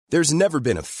There's never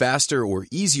been a faster or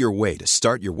easier way to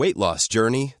start your weight loss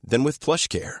journey than with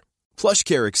PlushCare.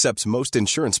 PlushCare accepts most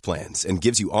insurance plans and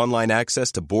gives you online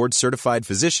access to board-certified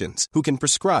physicians who can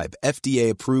prescribe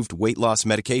FDA-approved weight loss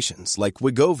medications like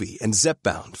Wegovy and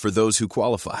Zepbound for those who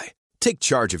qualify. Take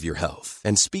charge of your health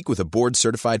and speak with a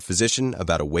board-certified physician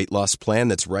about a weight loss plan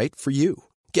that's right for you.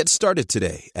 Get started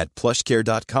today at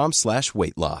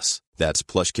plushcare.com/weight loss. That's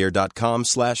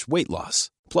plushcare.com/weight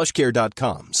loss.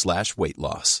 plushcare.com/weight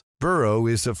loss. Burrow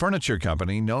is a furniture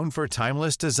company known for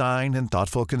timeless design and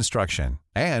thoughtful construction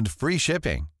and free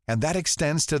shipping, and that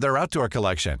extends to their outdoor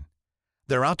collection.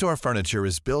 Their outdoor furniture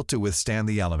is built to withstand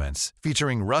the elements,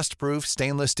 featuring rust-proof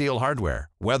stainless steel hardware,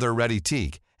 weather-ready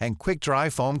teak, and quick-dry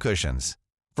foam cushions.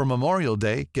 For Memorial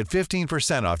Day, get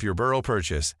 15% off your Burrow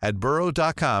purchase at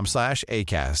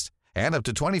burrow.com/acast and up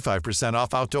to 25%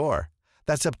 off outdoor.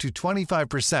 That's up to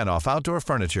 25% off outdoor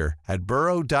furniture at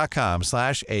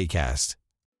burrow.com/acast.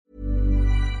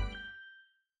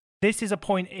 This is a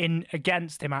point in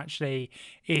against him, actually,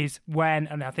 is when,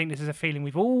 and I think this is a feeling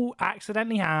we've all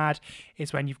accidentally had,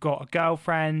 is when you've got a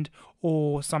girlfriend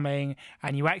or something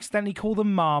and you accidentally call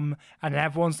them mum and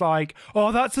everyone's like,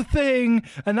 oh, that's a thing,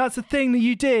 and that's a thing that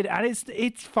you did, and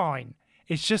it's fine.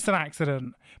 It's just an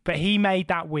accident. But he made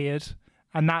that weird,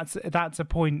 and that's a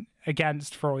point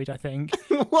against Freud, I think.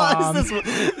 What is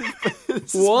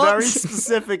this? What? Very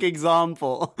specific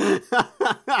example.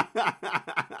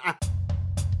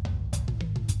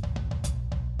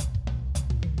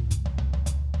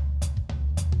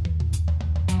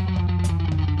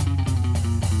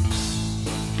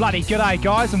 Bloody g'day,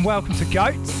 guys, and welcome to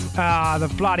Goats,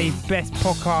 the bloody best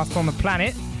podcast on the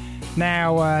planet.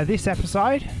 Now, this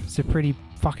episode, it's a pretty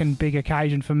fucking big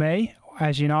occasion for me,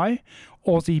 as you know,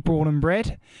 Aussie born and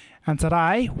bred. And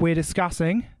today, we're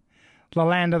discussing the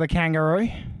land of the kangaroo,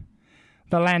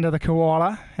 the land of the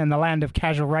koala, and the land of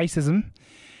casual racism.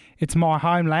 It's my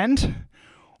homeland,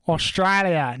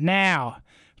 Australia. Now,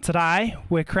 today,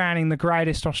 we're crowning the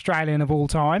greatest Australian of all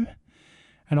time,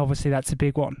 and obviously that's a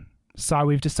big one. So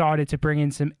we've decided to bring in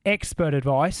some expert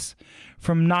advice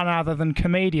from none other than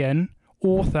comedian,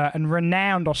 author and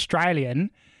renowned Australian,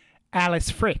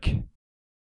 Alice Frick.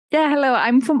 Yeah, hello.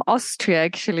 I'm from Austria,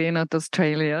 actually, not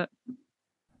Australia.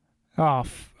 Oh,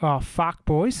 fuck,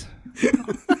 boys.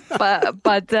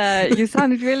 but you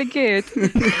sounded really good.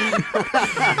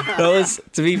 That was,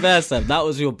 to be fair, Sam, that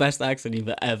was your best accent you've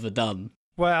ever done.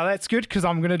 Well, that's good because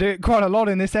I'm going to do it quite a lot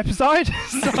in this episode.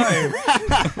 So...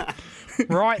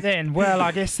 Right then, well,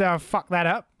 I guess fuck that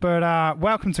up. But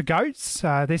welcome to Goats.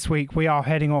 This week we are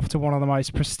heading off to one of the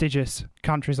most prestigious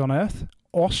countries on earth,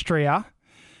 Austria,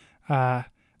 a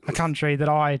country that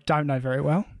I don't know very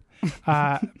well.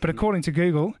 But according to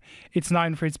Google, it's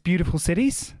known for its beautiful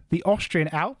cities, the Austrian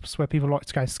Alps, where people like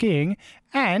to go skiing,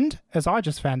 and, as I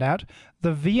just found out,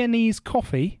 the Viennese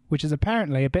coffee, which is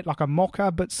apparently a bit like a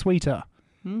mocha but sweeter.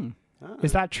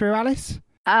 Is that true, Alice?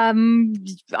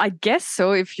 I guess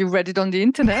so, if you read it on the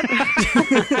internet.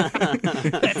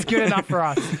 That's good enough for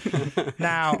us.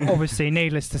 Now, obviously,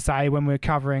 needless to say, when we're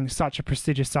covering such a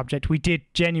prestigious subject, we did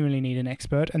genuinely need an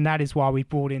expert, and that is why we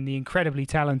brought in the incredibly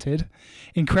talented,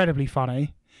 incredibly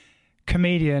funny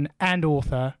comedian and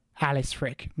author, Alice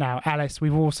Frick. Now, Alice,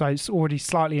 we've also already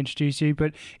slightly introduced you,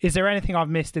 but is there anything I've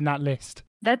missed in that list?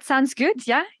 That sounds good.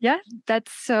 Yeah.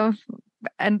 That's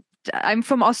and I'm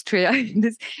from Austria.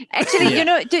 Actually,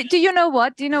 yeah. Do you know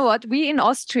what? We in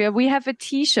Austria, we have a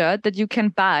T-shirt that you can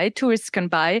buy, tourists can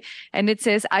buy, and it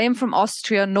says, I am from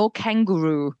Austria, no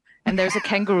kangaroo. And there's a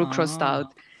kangaroo crossed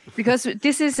out. Because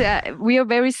this is, we are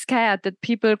very scared that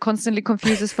people constantly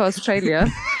confuse us for Australia.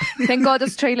 Thank God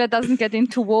Australia doesn't get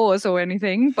into wars or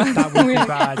anything. But that would be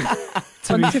bad.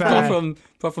 To be fair.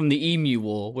 Apart from the Emu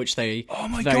War, which they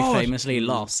famously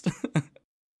lost.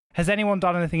 Has anyone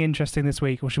done anything interesting this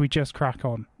week, or should we just crack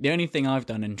on? The only thing I've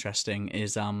done interesting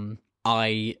is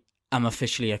I am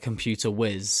officially a computer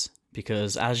whiz,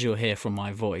 because as you'll hear from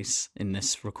my voice in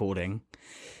this recording,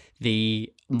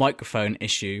 the microphone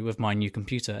issue with my new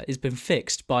computer has been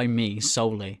fixed by me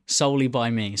solely by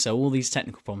me. So all these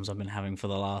technical problems I've been having for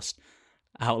the last,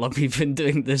 how long we've been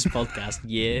doing this podcast,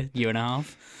 year and a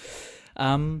half,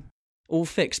 all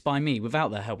fixed by me without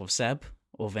the help of Seb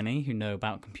or Vinny, who know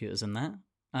about computers and that.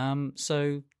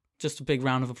 So just a big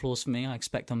round of applause for me. I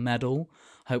expect a medal.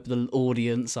 Hope the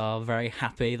audience are very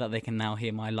happy that they can now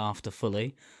hear my laughter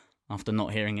fully after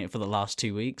not hearing it for the last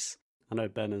 2 weeks. I know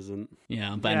Ben isn't.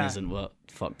 Yeah, Ben isn't. What?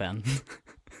 Fuck Ben.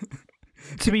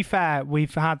 To be fair,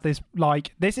 we've had this,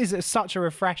 this is such a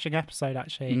refreshing episode,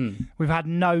 actually. We've had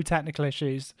no technical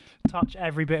issues. Touch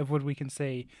every bit of wood we can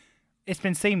see. It's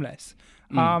been seamless.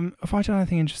 If I done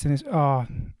anything interesting,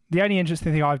 the only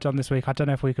interesting thing I've done this week, I don't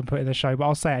know if we can put in the show, but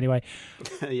I'll say it anyway.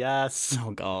 Yes.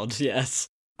 Oh, God, yes.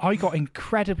 I got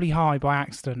incredibly high by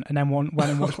accident and then went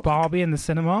and watched Barbie in the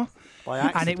cinema. By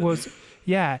accident? And it was,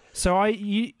 yeah. So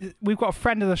we've got a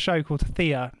friend of the show called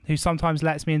Thea who sometimes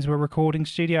lets me into a recording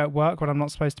studio at work when I'm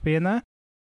not supposed to be in there.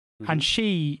 Mm-hmm. And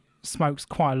she smokes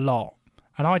quite a lot.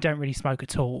 And I don't really smoke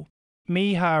at all.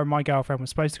 Me, her, and my girlfriend were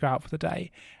supposed to go out for the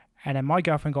day. And then my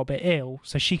girlfriend got a bit ill,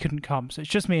 so she couldn't come. So it's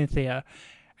just me and Thea.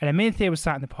 And then me and Thea was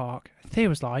sat in the park. Thea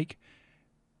was like,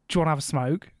 do you want to have a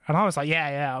smoke? And I was like,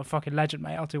 yeah, I'm a fucking legend,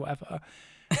 mate. I'll do whatever.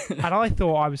 And I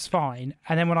thought I was fine.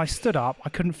 And then when I stood up, I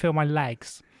couldn't feel my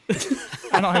legs.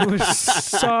 And I was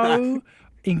so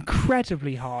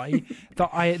incredibly high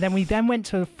that we then went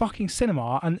to the fucking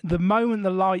cinema. And the moment the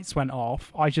lights went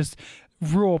off, I just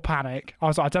raw panic. I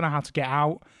was like, I don't know how to get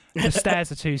out. The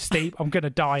stairs are too steep. I'm going to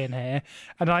die in here.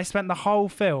 And I spent the whole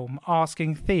film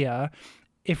asking Thea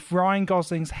if Ryan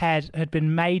Gosling's head had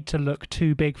been made to look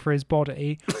too big for his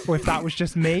body or if that was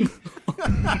just me.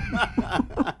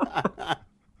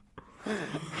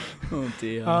 Oh,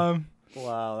 dear.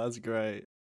 Wow, that's great.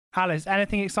 Alice,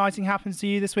 anything exciting happens to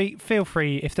you this week? Feel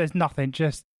free. If there's nothing,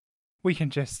 it's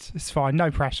fine.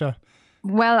 No pressure.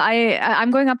 Well,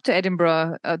 I'm going up to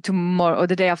Edinburgh tomorrow or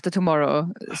the day after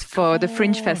tomorrow for the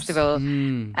Fringe Festival.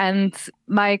 And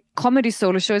my comedy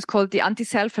solo show is called The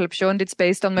Anti-Self-Help Show, and it's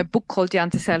based on my book called The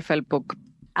Anti-Self-Help Book.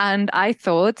 And I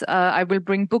thought I will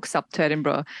bring books up to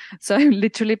Edinburgh. So I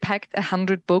literally packed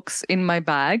 100 books in my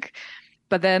bag.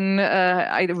 But then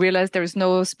I realized there is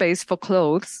no space for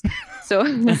clothes.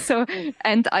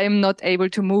 And I am not able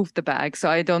to move the bag. So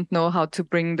I don't know how to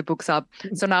bring the books up.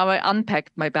 So now I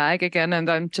unpacked my bag again and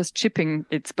I'm just shipping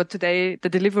it. But today the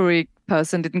delivery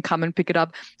person didn't come and pick it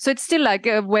up. So it's still like,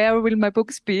 where will my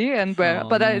books be and where?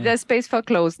 There's space for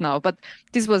clothes now. But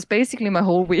this was basically my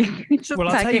whole week. Just well,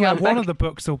 I'll tell you where one of the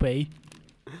books will be.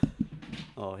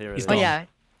 Oh, here it is. Oh, yeah.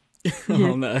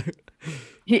 Oh, no.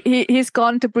 He's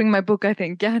gone to bring my book, I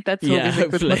think. Yeah, that's always a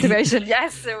good motivation.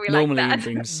 Yes, we normally like that.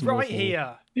 He brings small right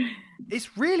here.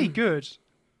 It's really good.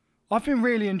 I've been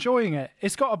really enjoying it.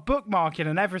 It's got a bookmark in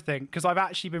and everything because I've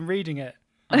actually been reading it.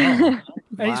 Oh. And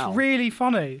Wow. it's really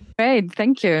funny. Great,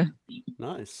 thank you.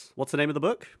 Nice. What's the name of the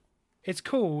book? It's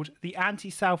called The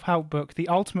Anti-Self-Help Book, The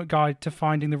Ultimate Guide to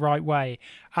Finding the Right Way.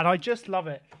 And I just love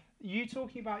it. You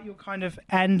talking about your kind of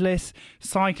endless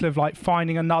cycle of like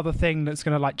finding another thing that's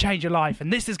going to like change your life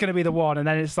and this is going to be the one. And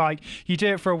then it's like you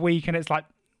do it for a week and it's like,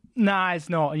 nah, it's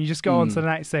not. And you just go on to the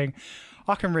next thing.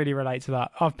 I can really relate to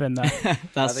that. I've been there.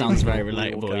 That sounds very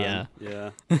relatable, yeah.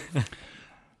 Yeah.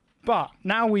 But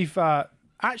now we've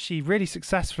actually really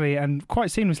successfully and quite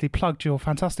seamlessly plugged your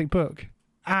fantastic book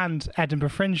and Edinburgh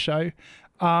Fringe show.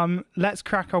 Let's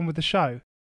crack on with the show.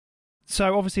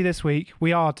 So obviously this week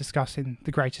we are discussing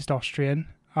The Greatest Austrian.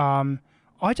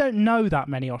 I don't know that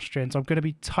many Austrians. I'm going to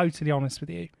be totally honest with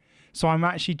you. So I'm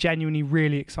actually genuinely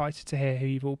really excited to hear who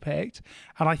you've all picked.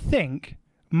 And I think,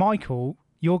 Michael,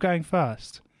 you're going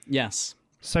first. Yes.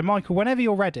 So Michael, whenever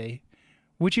you're ready,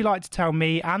 would you like to tell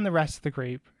me and the rest of the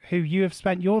group who you have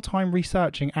spent your time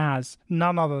researching as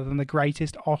none other than the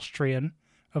greatest Austrian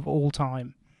of all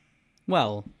time?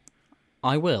 Well,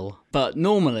 I will. But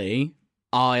normally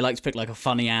I like to pick like a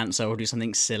funny answer or do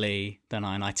something silly, then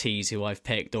I tease who I've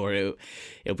picked, or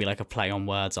it'll be like a play on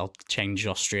words. I'll change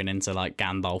Austrian into like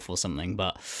Gandalf or something.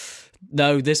 But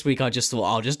no, this week I just thought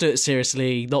I'll just do it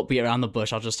seriously, not beat around the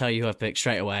bush. I'll just tell you who I've picked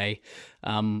straight away,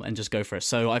 and just go for it.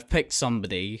 So I've picked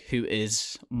somebody who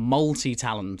is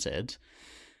multi-talented,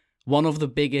 one of the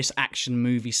biggest action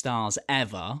movie stars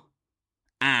ever,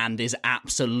 and is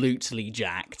absolutely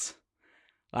jacked.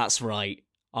 That's right.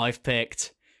 I've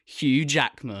picked Hugh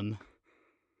Jackman.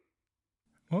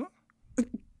 What?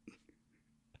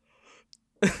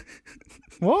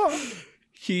 What?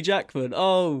 Hugh Jackman.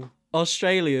 Oh,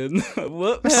 Australian.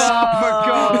 Whoops. Oh, for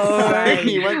God's sake.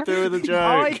 He went through the joke.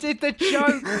 I did the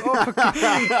joke. Oh, for God.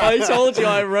 I told you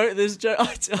I wrote this joke.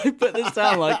 I put this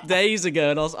down like days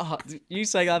ago, and I was you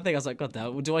saying that thing. I was like, God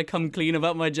damn, do I come clean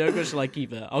about my joke or shall I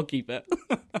keep it? I'll keep it.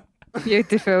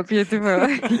 Beautiful, beautiful.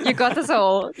 You got us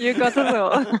all. You got us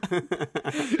all.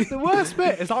 The worst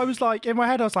bit is I was like, in my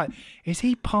head, I was like, is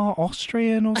he part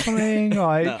Austrian or something?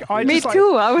 Like, No. Me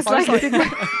too. I was like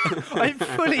I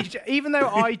fully, even though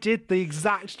I did the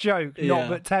exact joke not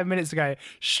but 10 minutes ago,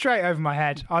 straight over my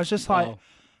head. I was just like,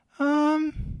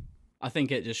 I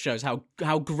think it just shows how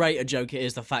great a joke it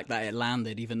is, the fact that it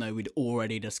landed, even though we'd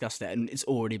already discussed it and it's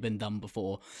already been done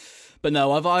before. But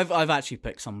no, I've actually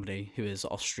picked somebody who is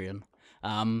Austrian,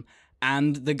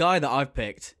 and the guy that I've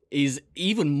picked is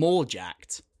even more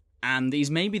jacked, and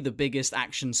he's maybe the biggest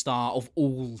action star of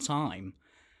all time.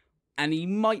 and he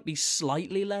might be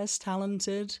slightly less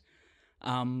talented,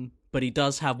 but he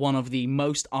does have one of the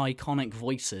most iconic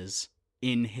voices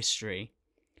in history.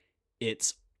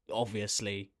 It's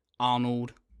obviously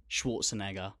Arnold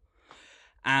Schwarzenegger.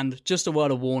 And just a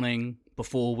word of warning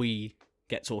before we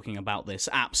get talking about this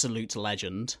absolute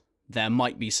legend, there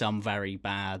might be some very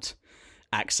bad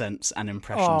accents and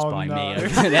impressions by me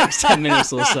over the next 10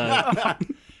 minutes or so.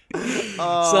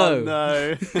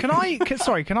 No. Can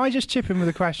I just chip in with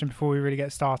a question before we really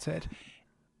get started?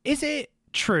 Is it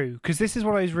true, because this is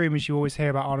one of those rumours you always hear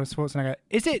about Arnold Schwarzenegger,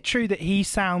 is it true that he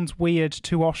sounds weird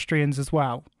to Austrians as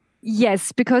well?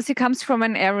 Yes, because he comes from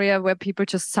an area where people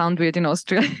just sound weird in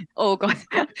Austria. Oh God,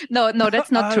 no,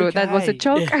 that's not true. That was a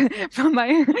joke from my.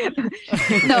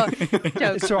 No,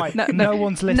 joke. It's right. No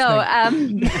one's listening. No,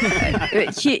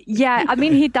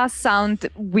 he does sound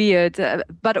weird,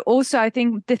 but also I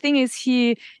think the thing is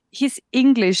his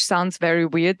English sounds very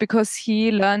weird because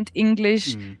he learned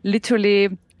English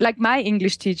literally. Like my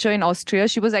English teacher in Austria,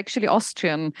 she was actually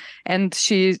Austrian and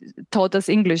she taught us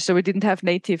English, so we didn't have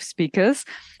native speakers.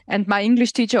 And my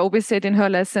English teacher always said in her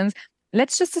lessons,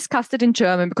 let's just discuss it in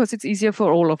German because it's easier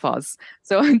for all of us.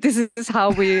 So this is how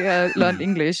we learned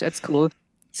English at school.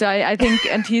 So I think,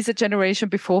 and he's a generation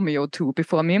before me or two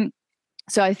before me.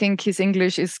 So I think his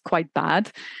English is quite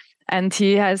bad. And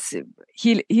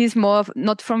he's more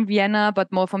not from Vienna, but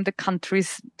more from the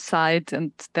countryside.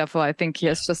 And therefore, I think he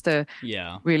has just a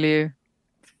really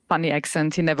funny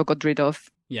accent he never got rid of.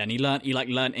 Yeah, and he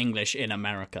learned English in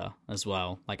America as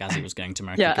well. Like as he was going to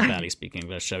America, he could barely speak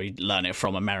English, so he learned it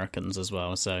from Americans as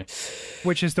well. So,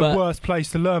 which is the worst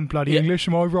place to learn bloody English?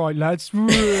 Am I right, lads?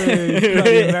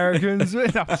 Bloody Americans. No,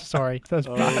 sorry, that's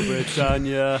bad.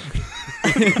 Britannia.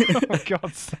 For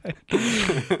God's sake.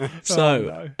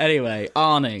 Anyway,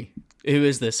 Arnie, who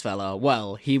is this fella?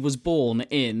 Well, he was born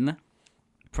in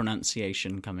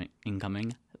pronunciation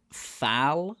incoming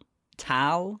Thal,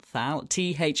 Thal,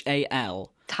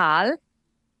 T-H-A-L. Thal,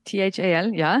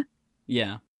 T-H-A-L, yeah.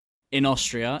 Yeah, in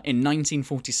Austria in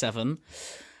 1947.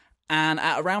 And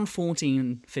at around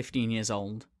 14, 15 years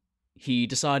old, he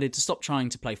decided to stop trying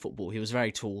to play football. He was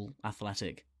very tall,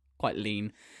 athletic, quite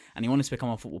lean, and he wanted to become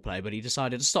a football player, but he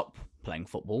decided to stop playing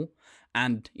football,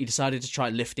 and he decided to try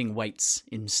lifting weights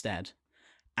instead.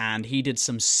 And he did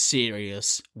some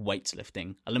serious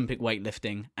weightlifting, Olympic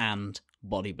weightlifting and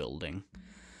bodybuilding.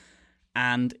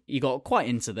 And he got quite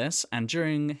into this, and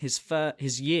during his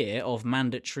year of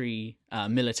mandatory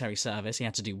military service, he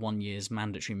had to do 1 year's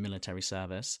mandatory military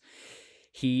service,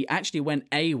 he actually went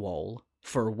AWOL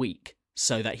for a week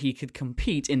so that he could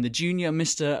compete in the Junior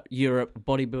Mr. Europe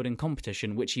bodybuilding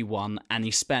competition, which he won, and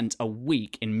he spent a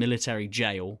week in military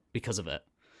jail because of it.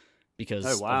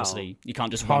 Because obviously you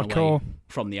can't just run away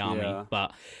from the army,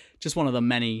 but just one of the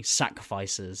many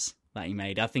sacrifices that he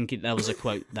made. I think there was a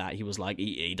quote that he was like,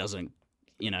 he doesn't,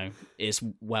 it's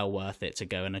well worth it to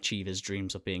go and achieve his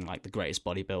dreams of being like the greatest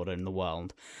bodybuilder in the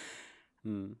world.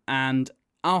 And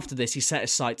after this, he set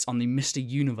his sights on the Mr.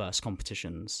 Universe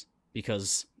competitions,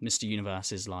 because Mr.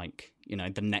 Universe is like,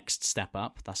 the next step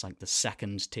up. That's like the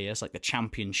second tier. It's like the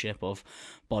championship of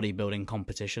bodybuilding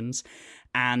competitions.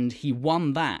 And he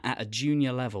won that at a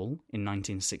junior level in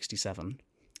 1967.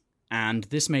 And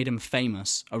this made him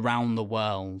famous around the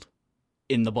world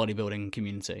in the bodybuilding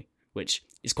community, which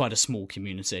is quite a small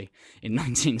community in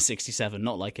 1967,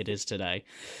 not like it is today.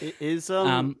 Is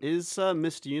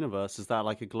Mr. Universe, is that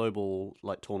like a global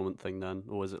tournament thing then?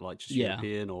 Or is it like just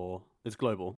European, or it's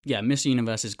global? Yeah, Mr.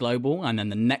 Universe is global, and then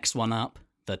the next one up,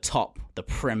 the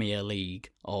Premier League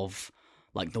of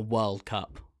like the World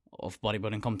Cup of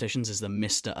bodybuilding competitions is the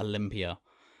Mr. Olympia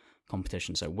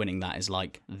competition. So winning that is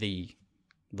like the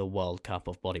World Cup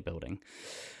of bodybuilding.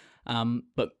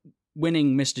 But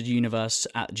winning Mr. Universe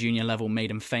at junior level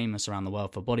made him famous around the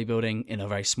world for bodybuilding in a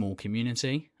very small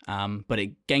community. But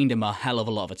it gained him a hell of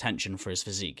a lot of attention for his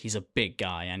physique. He's a big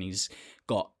guy and he's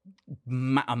got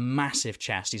a massive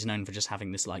chest. He's known for just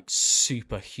having this like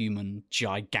superhuman,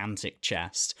 gigantic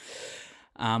chest.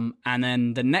 And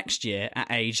then the next year, at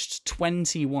age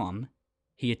 21,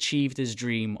 he achieved his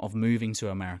dream of moving to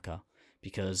America,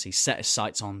 because he set his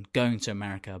sights on going to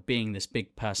America, being this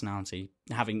big personality,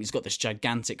 he's got this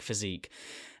gigantic physique,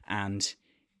 and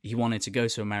he wanted to go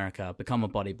to America, become a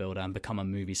bodybuilder, and become a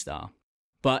movie star.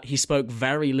 But he spoke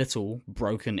very little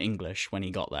broken English when he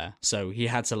got there, so he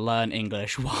had to learn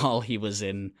English while he was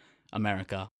in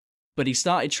America. But he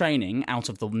started training out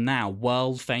of the now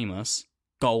world-famous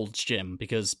Gold's Gym,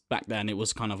 because back then it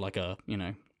was kind of like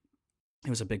it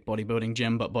was a big bodybuilding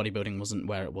gym, but bodybuilding wasn't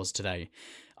where it was today.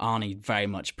 Arnie very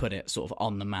much put it sort of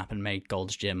on the map and made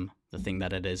Gold's Gym the thing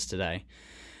that it is today.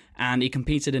 And he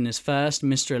competed in his first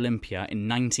Mr. Olympia in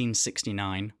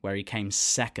 1969, where he came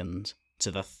second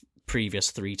to the previous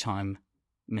 3-time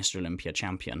Mr. Olympia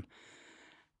champion.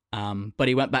 But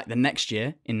he went back the next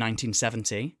year in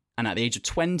 1970, and at the age of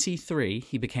 23,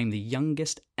 he became the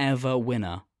youngest ever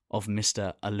winner of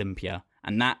Mr. Olympia.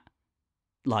 And that,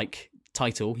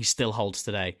 title he still holds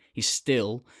today. He's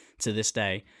still, to this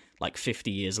day, 50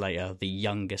 years later, the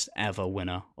youngest ever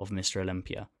winner of Mr.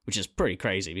 Olympia, which is pretty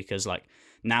crazy because,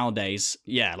 nowadays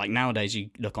you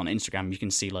look on Instagram, you can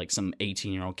see, some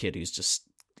 18-year-old kid who's just,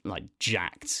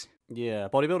 jacked. Yeah,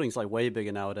 bodybuilding's, way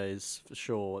bigger nowadays, for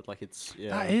sure.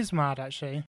 That is mad,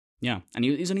 actually. Yeah, and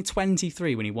he was only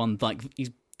 23 when he won,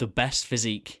 he's the best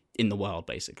physique in the world,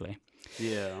 basically.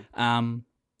 Yeah.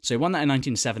 So he won that in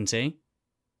 1970.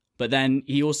 But then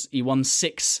he won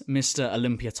 6 Mr.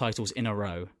 Olympia titles in a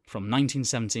row. From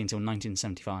 1970 until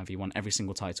 1975, he won every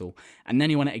single title. And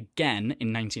then he won it again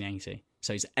in 1980.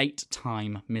 So he's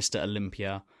 8-time Mr.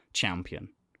 Olympia champion,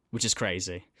 which is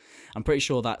crazy. I'm pretty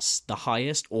sure that's the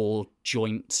highest, or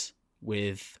joint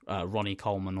with Ronnie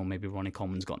Coleman, or maybe Ronnie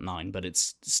Coleman's got 9, but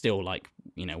it's still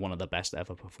one of the best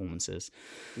ever performances.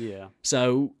 Yeah.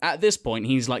 So at this point,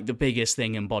 he's the biggest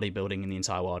thing in bodybuilding in the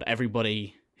entire world.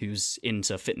 Everybody who's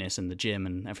into fitness and the gym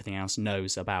and everything else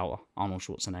knows about Arnold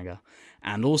Schwarzenegger.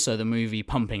 And also the movie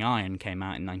Pumping Iron came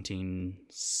out in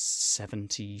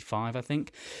 1975, I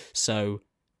think. So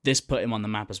this put him on the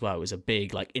map as well. It was a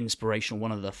big, inspirational,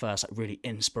 one of the first, really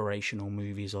inspirational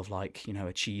movies of,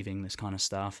 achieving this kind of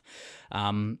stuff.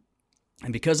 And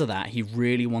because of that, he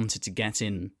really wanted to get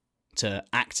into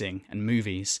acting and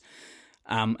movies.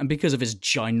 And because of his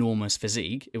ginormous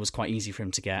physique, it was quite easy for him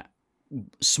to get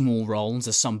small roles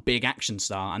as some big action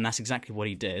star, and that's exactly what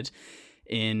he did.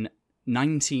 In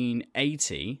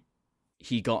 1980,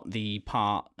 he got the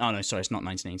part... Oh, no, sorry, it's not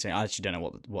 1980. I actually don't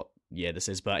know what year this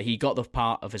is, but he got the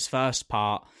part of his first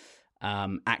part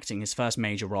acting. His first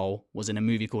major role was in a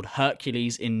movie called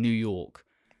Hercules in New York.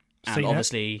 And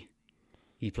obviously...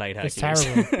 He played Hercules. It's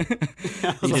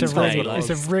terrible. It's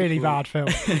a really bad film.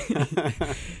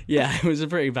 Yeah, it was a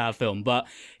pretty bad film. But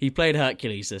he played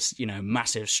Hercules, this,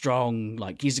 massive, strong,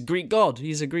 he's a Greek god.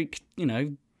 He's a Greek,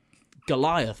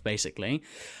 Goliath, basically.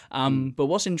 But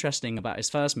what's interesting about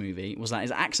his first movie was that his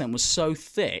accent was so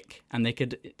thick, and they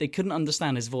couldn't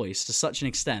understand his voice to such an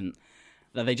extent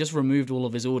that they just removed all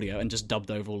of his audio and just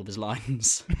dubbed over all of his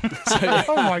lines.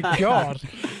 Oh my god.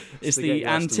 It's the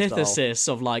antithesis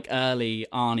of early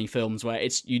Arnie films where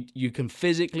it's you can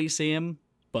physically see him,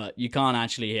 but you can't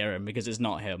actually hear him because it's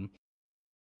not him.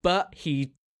 But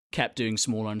he kept doing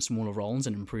smaller and smaller roles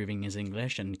and improving his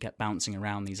English, and kept bouncing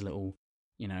around these little,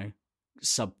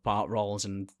 subpart roles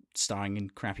and starring in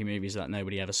crappy movies that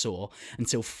nobody ever saw,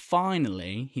 until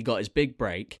finally he got his big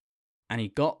break, and he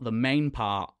got the main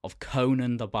part of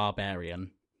Conan the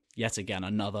Barbarian. Yet again,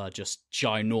 another just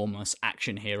ginormous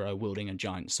action hero wielding a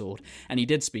giant sword. And he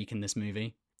did speak in this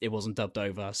movie. It wasn't dubbed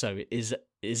over, so his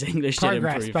English did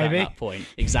improve at that point.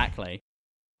 Exactly.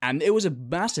 And it was a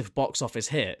massive box office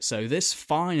hit. So this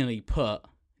finally put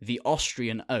the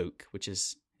Austrian Oak, which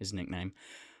is his nickname,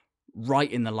 right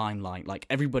in the limelight.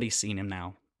 Everybody's seen him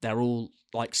now. They're all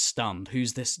stunned.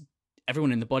 Who's this?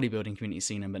 Everyone in the bodybuilding community's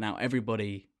seen him, but now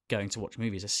everybody going to watch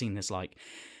movies has seen this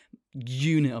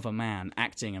unit of a man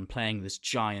acting and playing this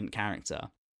giant character.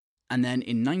 And then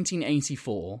in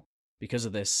 1984, because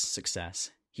of this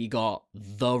success, he got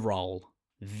the role,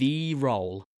 the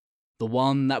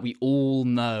one that we all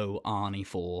know Arnie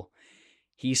for.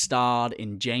 He starred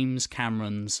in James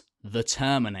Cameron's The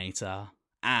Terminator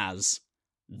as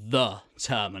the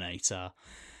Terminator.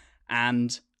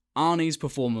 And Arnie's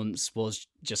performance was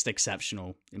just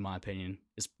exceptional, in my opinion.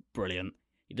 It's brilliant.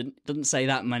 He didn't say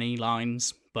that many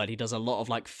lines, but he does a lot of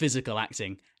physical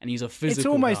acting, and he's a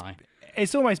physical guy.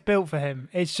 It's almost built for him.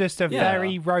 It's just a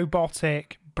very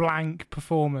robotic, blank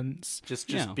performance.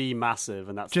 Just be massive,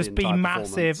 and that's just the entire be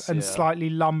massive and yeah. slightly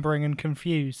lumbering and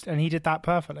confused, and he did that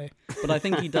perfectly. But I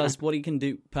think he does what he can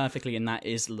do perfectly, and that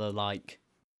is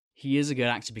he is a good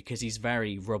actor because he's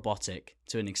very robotic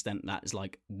to an extent that is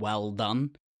well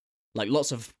done.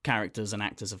 Lots of characters and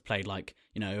actors have played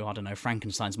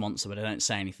Frankenstein's monster, but they don't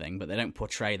say anything, but they don't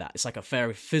portray that. It's a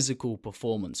very physical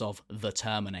performance of the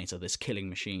Terminator, this killing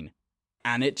machine.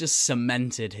 And it just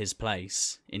cemented his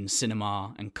place in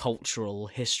cinema and cultural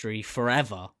history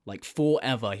forever.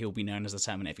 Forever he'll be known as the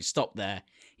Terminator. If he stopped there,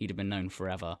 he'd have been known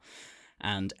forever.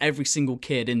 And every single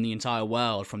kid in the entire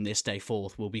world from this day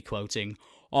forth will be quoting,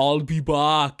 "I'll be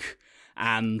back."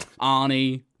 And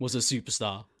Arnie was a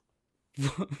superstar.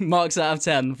 Marks out of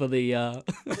 10 for the yeah,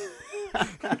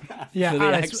 for the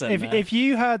Alice, accent if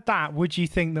you heard that, would you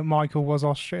think that Michael was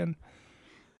Austrian?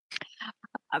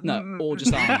 No, or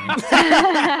just Arnie.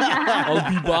 I'll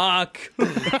be back.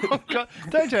 Oh, God.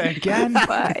 Don't do it again.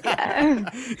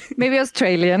 Maybe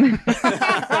Australian.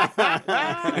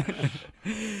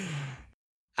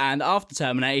 And after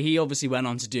Terminator, he obviously went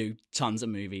on to do tons of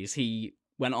movies. He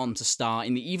went on to star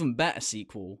in the even better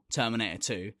sequel,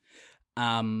 Terminator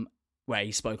 2, where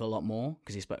he spoke a lot more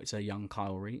because he spoke to young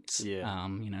Kyle Reese. Yeah.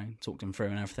 Talked him through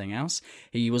and everything else.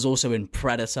 He was also in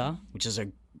Predator, which is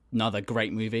another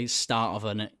great movie, start of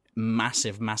a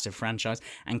massive franchise,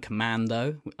 and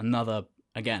Commando, another,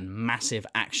 again, massive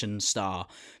action star,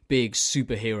 big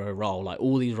superhero role. Like,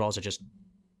 all these roles are just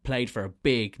played for a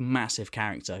big, massive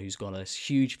character who's got a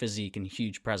huge physique and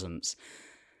huge presence.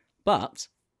 But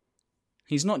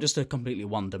he's not just a completely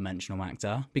one-dimensional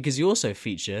actor, because he also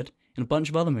featured in a bunch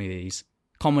of other movies,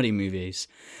 comedy movies,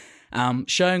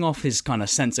 showing off his kind of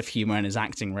sense of humour and his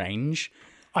acting range.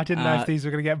 I didn't know if these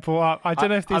were going to get brought up. I don't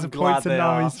know if these are points and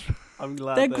noise. I'm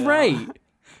glad they're great.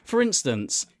 For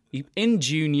instance, in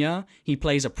Junior, he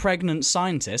plays a pregnant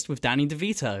scientist with Danny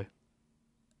DeVito.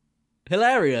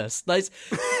 Hilarious.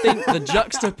 Think the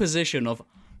juxtaposition of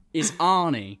is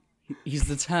Arnie. He's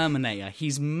the Terminator.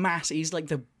 He's massive. He's like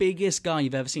the biggest guy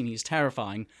you've ever seen. He's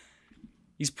terrifying.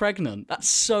 He's pregnant. That's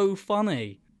so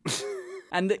funny.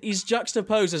 And he's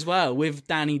juxtaposed as well with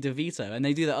Danny DeVito. And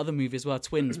they do that other movie as well,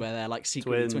 Twins, where they're like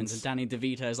secretly twins. And Danny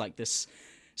DeVito is like this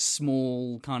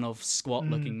small, kind of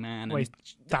squat-looking man. And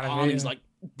Arnie's like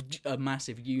a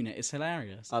massive unit. It's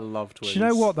hilarious. I love Twins. Do you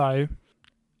know what, though?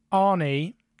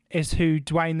 Arnie is who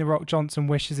Dwayne "The Rock" Johnson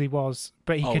wishes he was,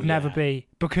 but he could never be,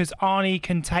 because Arnie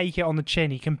can take it on the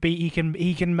chin. He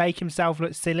can make himself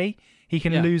look silly. He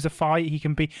can lose a fight. He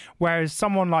can be. Whereas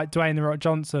someone like Dwayne "The Rock"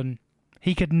 Johnson,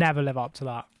 he could never live up to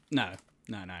that. No.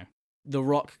 The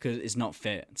Rock is not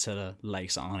fit to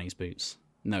lace Arnie's boots.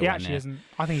 No, he actually isn't.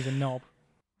 I think he's a knob.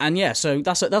 And yeah, so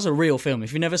that's a real film.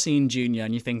 If you've never seen Junior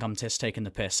and you think I'm just taking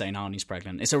the piss saying Arnie's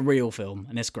pregnant, it's a real film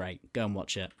and it's great. Go and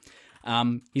watch it.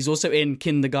 He's also in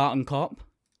Kindergarten Cop,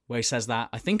 where he says that.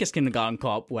 I think it's Kindergarten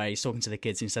Cop, where he's talking to the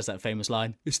kids and he says that famous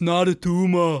line, "It's not a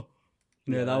tumor."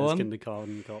 You know that one?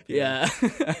 Kindergarten Cop. Yeah.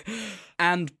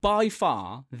 And by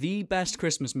far, the best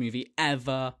Christmas movie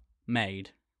ever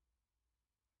made.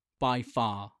 By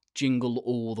far. Jingle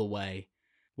All the Way.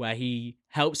 Where he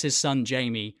helps his son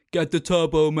Jamie, "Get the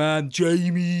Turbo Man,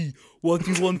 Jamie. What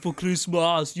do you want for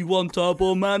Christmas? You want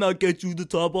Turbo Man? I'll get you the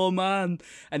Turbo Man."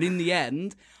 And in the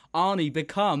end, Arnie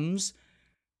becomes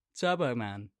Turbo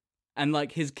Man. And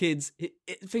like his kids,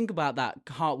 think about that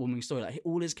heartwarming story. Like,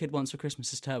 all his kid wants for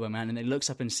Christmas is Turbo Man, and he looks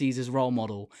up and sees his role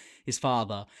model, his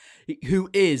father, who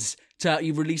is.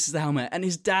 He releases the helmet, and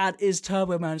his dad is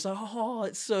Turbo Man. It's like, oh,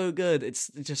 it's so good. It's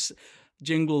just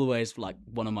Jingle All the Way is like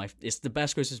it's the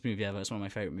best Christmas movie ever. It's one of my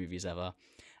favorite movies ever,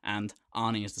 and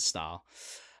Arnie is the star.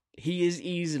 He is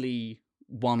easily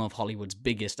one of Hollywood's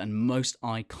biggest and most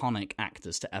iconic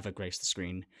actors to ever grace the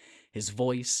screen. His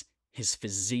voice, his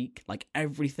physique, like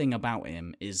everything about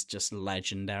him is just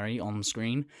legendary on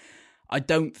screen. I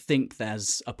don't think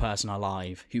there's a person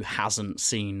alive who hasn't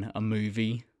seen a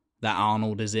movie that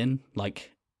Arnold is in.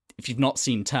 Like, if you've not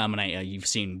seen Terminator, you've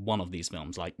seen one of these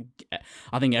films. Like,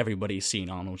 I think everybody's seen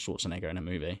Arnold Schwarzenegger in a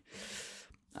movie.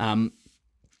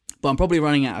 But I'm probably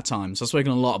running out of time, so I've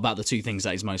spoken a lot about the two things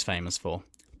that he's most famous for.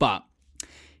 But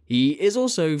he is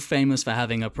also famous for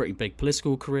having a pretty big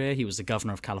political career. He was the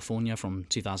governor of California from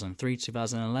 2003 to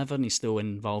 2011. He's still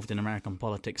involved in American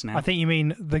politics now. I think you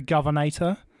mean the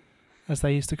Governator, as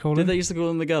they used to call him. Did they used to call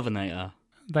him the Governator?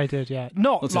 They did, yeah.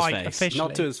 Not like officially,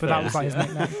 not to his but face. that was like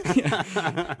his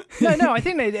nickname. No, I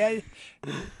think they...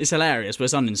 It's hilarious, but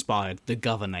it's uninspired. The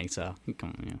Governator.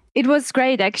 It was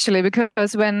great, actually,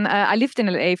 because when I lived in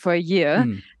LA for a year,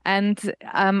 and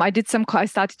I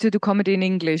started to do comedy in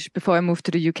English before I moved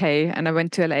to the UK, and I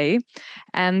went to LA.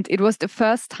 And it was the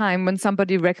first time when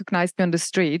somebody recognized me on the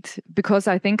street, because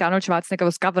I think Arnold Schwarzenegger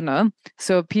was governor.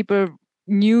 So people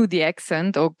knew the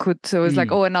accent or could, so it's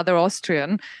like, oh, another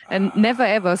Austrian. And never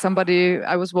ever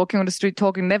I was walking on the street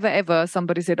talking, never ever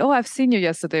somebody said, "Oh, I've seen you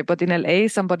yesterday." But in LA,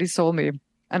 somebody saw me.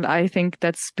 And I think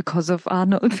that's because of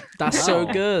Arnold. That's so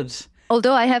good.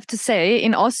 Although I have to say,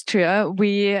 in Austria,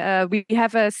 we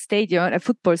have a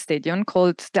football stadium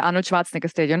called the Arnold Schwarzenegger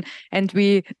Stadium. And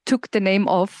we took the name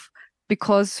off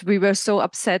because we were so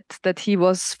upset that he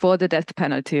was for the death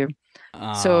penalty.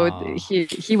 So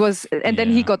he was, and then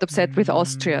he got upset with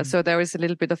Austria. So there is a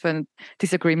little bit of a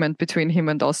disagreement between him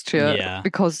and Austria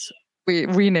because we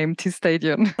renamed his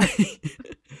stadium.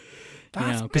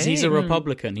 Because he's a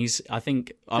Republican. I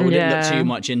think I wouldn't look too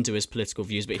much into his political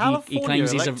views, but he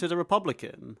claims he's a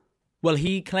Republican. Well,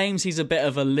 he claims he's a bit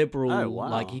of a liberal. Oh, wow.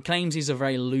 Like, he claims he's a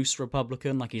very loose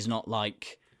Republican. Like, he's not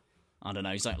like I don't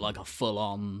know. He's like a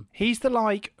full-on. He's the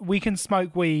like we can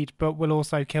smoke weed, but we'll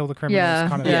also kill the criminals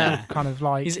kind of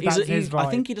like. He's his vibe. I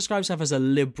think he describes himself as a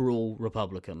liberal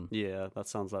Republican. Yeah, that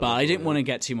sounds like. But I didn't want to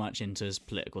get too much into his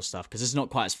political stuff because it's not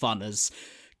quite as fun as,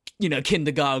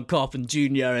 Kindergarten Cop and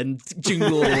Junior and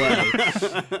Jingle All the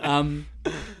Way.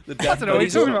 The death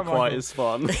penalty's not quite as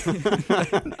fun.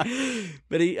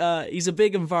 But he's a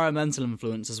big environmental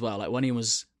influence as well. Like when he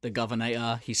was the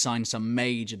governor, he signed some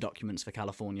major documents for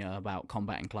California about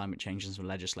combating climate change and some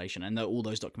legislation, and all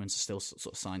those documents are still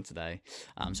sort of signed today.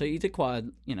 So he did quite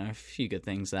a few good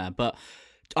things there. But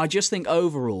I just think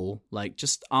overall, like,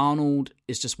 just Arnold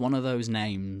is just one of those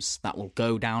names that will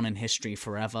go down in history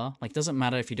forever. Like, doesn't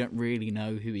matter if you don't really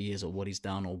know who he is or what he's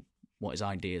done or what his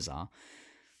ideas are.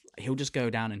 He'll just go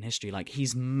down in history. Like,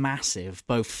 he's massive,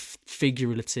 both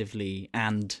figuratively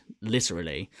and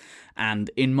literally. And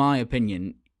in my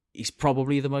opinion, he's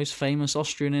probably the most famous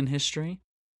Austrian in history.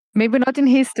 Maybe not in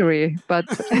history, but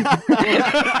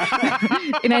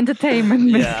in entertainment.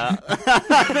 Yeah,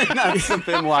 I think that's a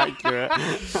bit more accurate.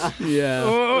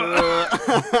 Yeah.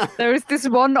 There is this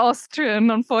one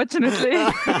Austrian, unfortunately.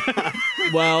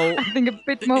 Well, I think a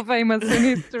bit more famous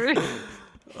in history.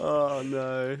 Oh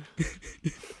no.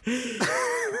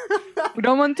 We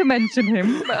don't want to mention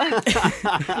him. But...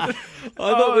 I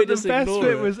thought we just the best ignore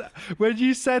bit it. was when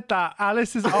you said that,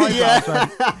 Alice's eyebrows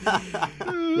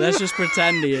went. Let's just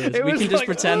pretend he is. We can just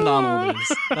pretend Arnold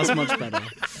is. That's much better.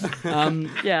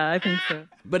 Yeah, I think so.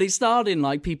 But he starred in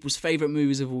like people's favourite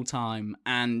movies of all time,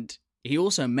 and he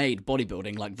also made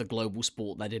bodybuilding like the global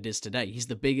sport that it is today. He's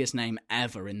the biggest name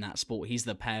ever in that sport. He's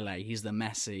the Pele, he's the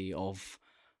Messi of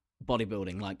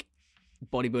bodybuilding. Like,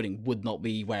 bodybuilding would not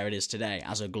be where it is today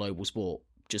as a global sport,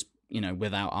 just,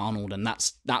 without Arnold. And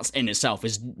that's in itself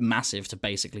is massive to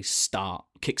basically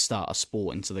kickstart a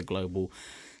sport into the global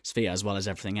sphere as well as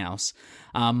everything else.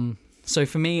 So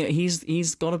for me,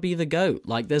 he's got to be the GOAT.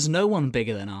 Like, there's no one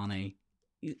bigger than Arnie.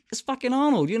 It's fucking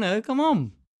Arnold, come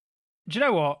on. Do you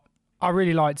know what? I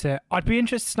really liked it. I'd be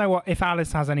interested to know if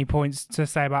Alice has any points to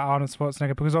say about Arnold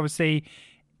Schwarzenegger, because obviously,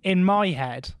 in my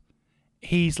head,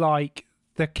 he's like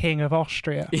the king of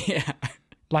Austria. Yeah.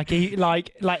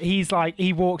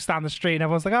 He walks down the street and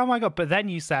everyone's like, oh my God. But then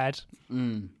you said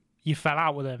you fell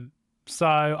out with him. So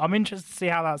I'm interested to see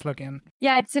how that's looking.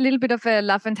 Yeah, it's a little bit of a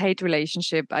love and hate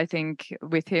relationship, I think,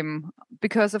 with him.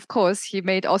 Because, of course, he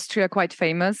made Austria quite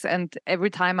famous. And every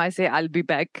time I say I'll be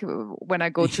back when I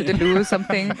go to the loo or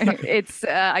something, it's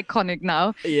iconic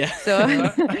now. Yeah.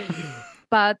 So,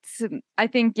 but I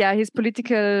think, his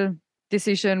political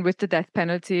decision with the death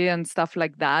penalty and stuff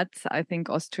like that, I think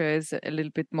Austria is a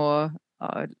little bit more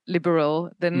liberal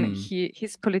than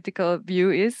his political view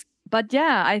is. But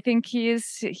I think he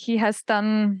has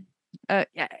done.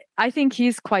 I think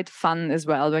he's quite fun as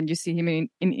well. When you see him in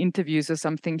interviews or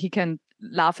something, he can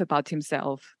laugh about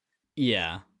himself.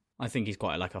 Yeah, I think he's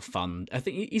quite like a fun. I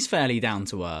think he's fairly down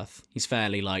to earth. He's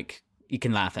fairly like he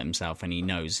can laugh at himself, and he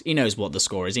knows what the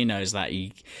score is. He knows that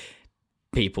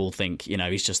people think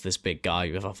he's just this big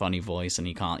guy with a funny voice, and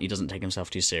he doesn't take himself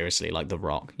too seriously like The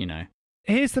Rock.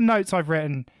 Here's the notes I've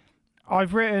written.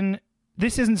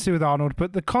 This isn't to do with Arnold,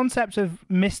 but the concept of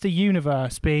Mr.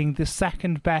 Universe being the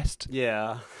second best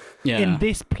in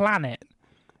this planet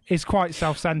is quite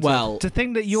self-centered. Well, to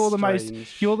think that you're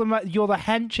the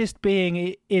henchest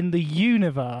being in the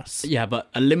universe. Yeah, but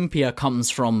Olympia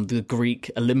comes from the Greek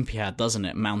Olympiad, doesn't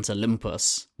it? Mount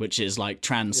Olympus, which is like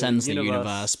transcends the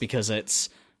universe because it's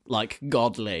like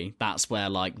godly. That's where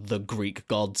like the Greek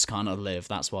gods kind of live.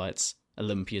 That's why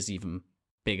Olympia's even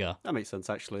bigger. That makes sense,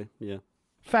 actually. Yeah.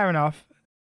 Fair enough.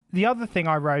 The other thing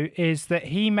I wrote is that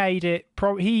he made it.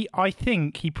 I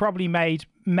think he probably made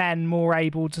men more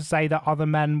able to say that other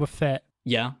men were fit.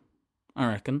 Yeah, I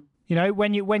reckon.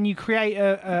 When you create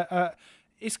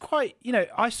it's quite.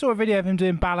 I saw a video of him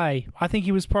doing ballet. I think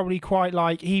he was probably quite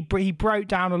like he broke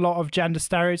down a lot of gender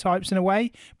stereotypes in a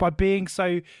way by being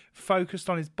so focused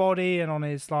on his body and on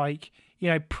his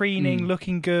preening,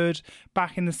 looking good.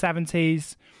 Back in the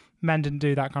 70s, men didn't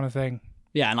do that kind of thing.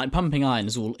 Yeah, and like Pumping Iron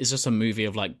is just a movie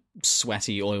of like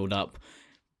sweaty, oiled up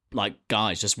like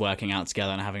guys just working out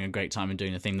together and having a great time and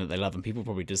doing the thing that they love. And people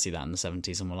probably did see that in the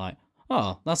 70s and were like,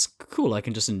 oh, that's cool. I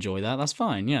can just enjoy that. That's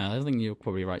fine. Yeah, I think you're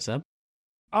probably right, Seb.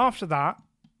 After that,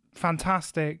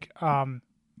 fantastic. I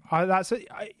don't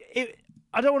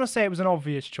want to say it was an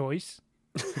obvious choice,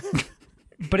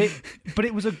 but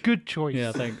it was a good choice.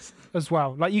 Yeah, thanks. As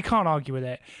well. Like, you can't argue with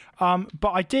it.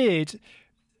 But I did.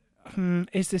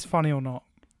 Is this funny or not?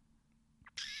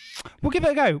 We'll give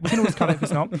it a go. We can always cut it if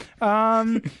it's not.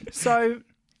 So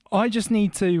I just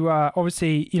need to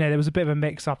obviously, there was a bit of a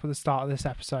mix up at the start of this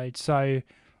episode. So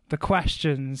the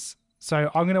questions.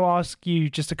 So I'm going to ask you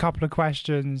just a couple of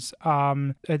questions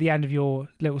at the end of your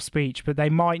little speech, but they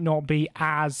might not be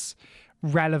as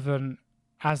relevant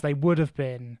as they would have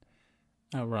been.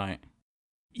 Oh, right.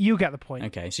 You get the point.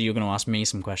 Okay, so you're going to ask me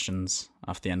some questions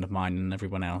after the end of mine and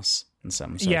everyone else, and so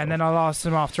on and so forth. And then I'll ask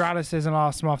them after Alice's and I'll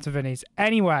ask them after Vinny's.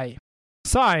 Anyway,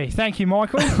 so thank you,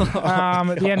 Michael.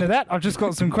 At the end of that, I've just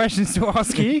got some questions to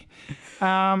ask you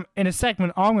in a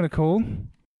segment I'm going to call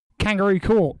Kangaroo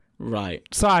Court. Right.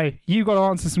 So you've got to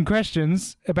answer some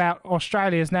questions about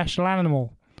Australia's national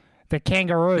animal, the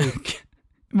kangaroo.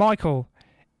 Michael,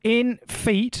 in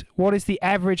feet, what is the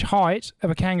average height of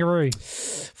a kangaroo?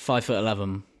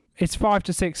 5'11". It's 5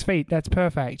 to 6 feet. That's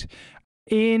perfect.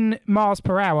 In miles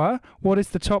per hour, what is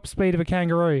the top speed of a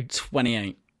kangaroo?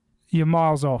 28. You're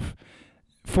miles off.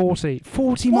 40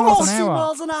 miles an hour. 40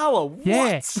 miles an hour? What?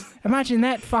 Yeah. Imagine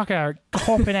that fucker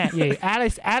hopping at you.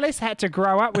 Alice had to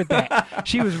grow up with that.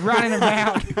 She was running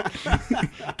around.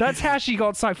 That's how she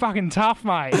got so fucking tough,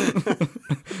 mate.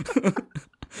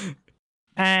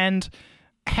 And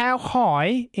how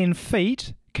high in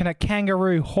feet can a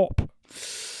kangaroo hop?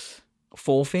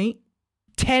 4 feet?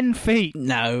 10 feet.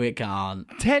 No, it can't.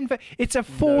 10 feet. It's a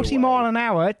 40 mile an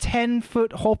hour,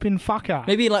 10-foot hopping fucker.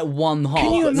 Maybe like one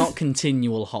hop, you but not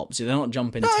continual hops. They're not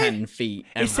jumping 10 feet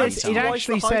every time. It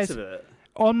actually says,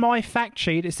 on my fact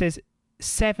sheet, it says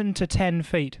 7 to 10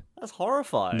 feet. That's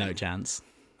horrifying. No chance.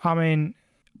 I mean,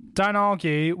 don't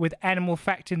argue with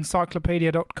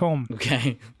animalfactencyclopedia.com. Okay.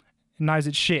 It knows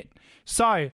its shit.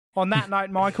 So, on that note,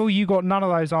 Michael, you got none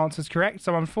of those answers correct.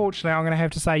 So, unfortunately, I'm going to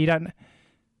have to say you don't...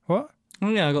 What? Oh,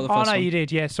 yeah, I got the first one. Oh, no, you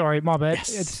did. Yeah, sorry, my bad.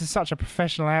 Yes. It's such a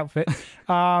professional outfit.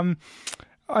 At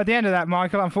the end of that,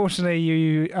 Michael, unfortunately,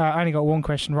 you only got one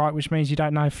question right, which means you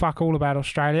don't know fuck all about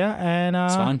Australia, and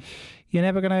It's fine. You're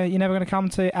never gonna come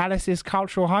to Alice's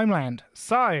cultural homeland.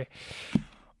 So,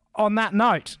 on that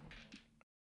note,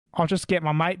 I'll just get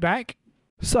my mate back.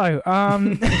 So,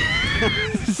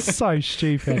 so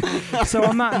stupid. So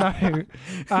on that note,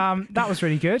 that was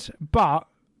really good, but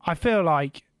I feel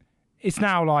like it's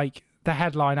now like the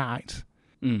headline act.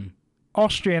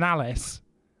 Austrian Alice,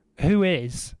 who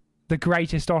is the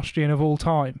greatest Austrian of all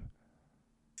time?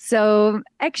 So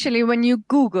actually, when you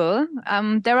Google,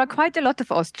 there are quite a lot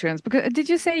of Austrians. Because did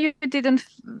you say you didn't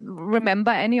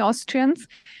remember any Austrians?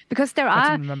 Because there are.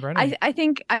 I didn't remember any. I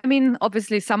think. I mean,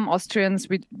 obviously, some Austrians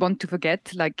we want to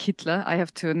forget, like Hitler. I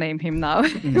have to name him now.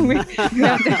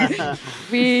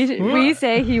 we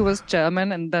say he was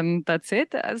German, and then that's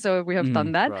it. So we have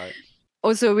done that. Right.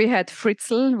 Also, we had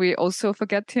Fritzl. We also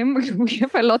forget him. We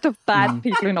have a lot of bad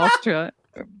people in Austria.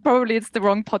 Probably it's the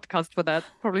wrong podcast for that.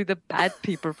 Probably the bad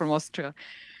people from Austria.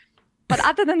 But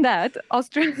other than that,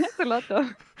 Austria has a lot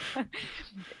of...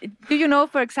 Do you know,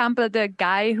 for example, the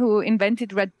guy who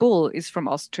invented Red Bull is from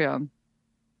Austria?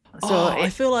 So I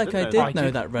feel like I did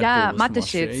know that Red Bull was from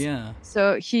Austria, yeah.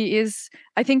 So he is...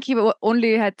 I think he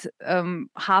only had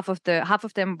half of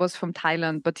them was from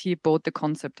Thailand, but he bought the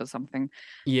concept or something.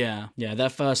 Yeah. Their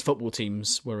first football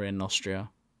teams were in Austria.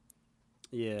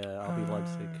 Yeah, RB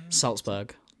Leipzig.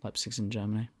 Salzburg. Leipzig's in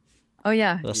Germany. Oh,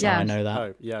 yeah. That's how I know that.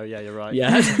 Oh, yeah, you're right.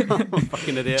 Yeah.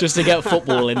 Fucking idiot. Just to get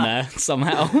football in there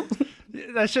somehow.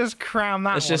 Let's just cram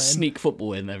that. Let's just sneak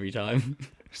football in every time.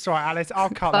 Sorry, Alice, I'll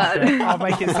cut that bit. I'll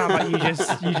make it sound like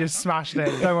you just smashed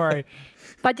it. Don't worry.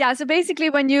 But yeah, so basically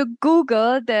when you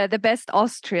Google the best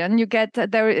Austrian, you get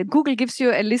there. Google gives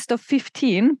you a list of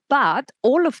 15, but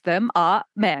all of them are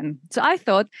men. So I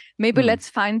thought maybe let's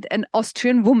find an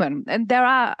Austrian woman. And there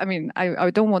are, I mean, I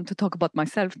don't want to talk about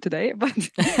myself today, but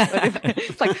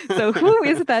it's like, so who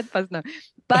is that person?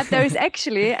 But there is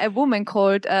actually a woman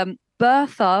called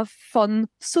Bertha von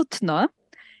Suttner,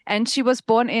 and she was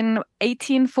born in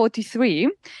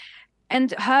 1843.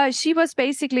 And she was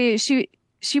basically, she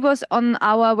was on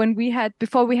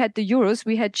before we had the euros,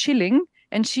 we had shilling,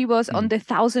 and she was on the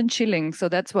 1,000 shilling. So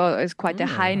that's quite a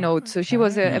high note. So she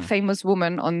was a famous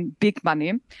woman on big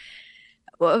money.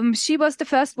 She was the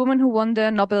first woman who won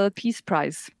the Nobel Peace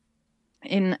Prize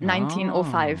in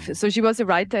 1905. So she was a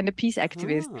writer and a peace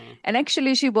activist. And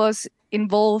actually she was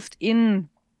involved in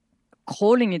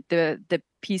calling it the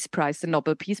Peace Prize, the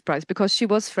Nobel Peace Prize, because she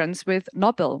was friends with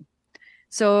Nobel.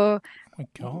 So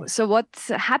what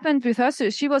happened with her? So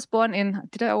she was born in,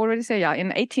 did I already say? Yeah, in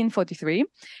 1843.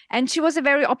 And she was a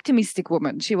very optimistic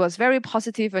woman. She was very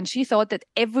positive, and she thought that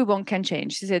everyone can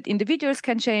change. She said individuals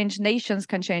can change, nations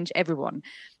can change, everyone.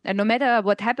 And no matter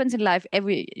what happens in life,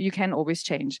 you can always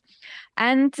change.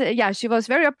 And she was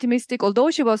very optimistic,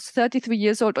 although she was 33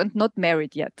 years old and not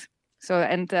married yet. So,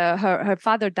 and her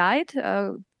father died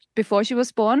before she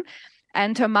was born.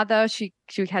 And her mother, she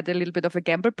had a little bit of a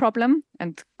gamble problem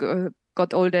and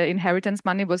got all the inheritance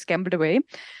money was gambled away.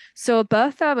 So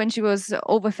Bertha, when she was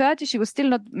over 30, she was still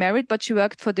not married, but she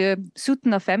worked for the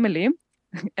Suttner family.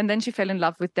 And then she fell in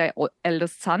love with their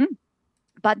eldest son.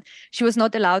 But she was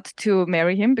not allowed to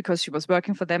marry him because she was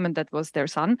working for them and that was their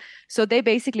son. So they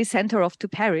basically sent her off to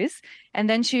Paris. And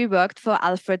then she worked for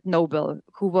Alfred Nobel,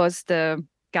 who was the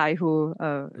guy who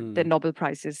the Nobel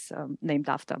Prize is named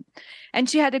after. And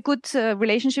she had a good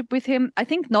relationship with him. I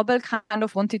think Nobel kind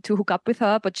of wanted to hook up with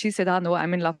her, but she said, no,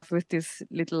 I'm in love with this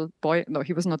little boy. No,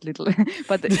 he was not little,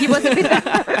 but he was a bit...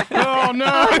 Oh,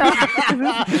 no!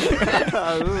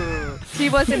 She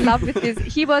was in love with this.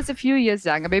 He was a few years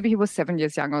younger. Maybe he was 7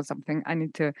 years young or something. I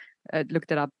need to look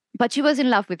that up. But she was in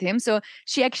love with him. So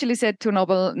she actually said to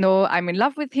Nobel, no, I'm in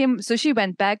love with him. So she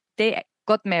went back. They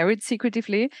got married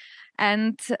secretively.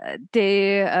 And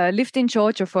they lived in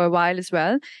Georgia for a while as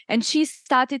well. And she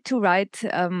started to write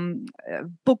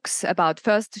books about,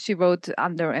 first she wrote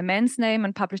under a man's name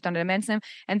and published under a man's name.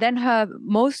 And then her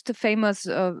most famous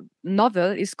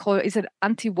novel is an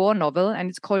anti-war novel, and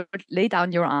it's called Lay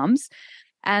Down Your Arms.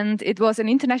 And it was an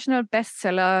international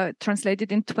bestseller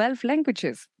translated in 12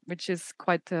 languages, which is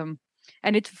quite...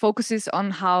 and it focuses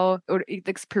on it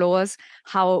explores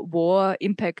how war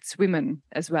impacts women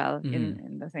as well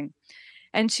in the thing.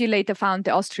 And she later found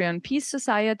the Austrian Peace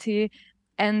Society,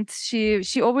 and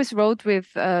she always wrote with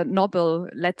Nobel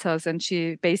letters, and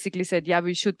she basically said, yeah,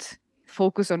 we should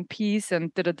focus on peace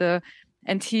and da-da-da.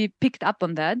 And he picked up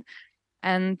on that.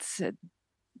 And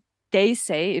they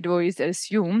say, it always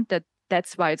assumed that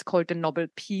that's why it's called the Nobel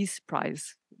Peace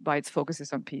Prize, why its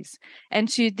focuses on peace. And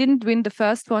she didn't win the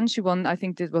first one. She won, I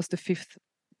think it was the fifth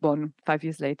one. 5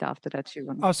 years later after that she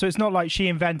won. Oh, so it's not like she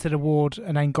invented an award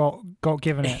and then got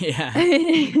given it.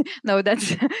 Yeah. No,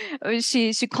 that's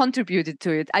she contributed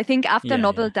to it. I think after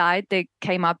Nobel died, they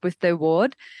came up with the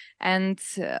award, and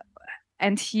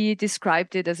he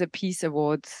described it as a peace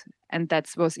award, and that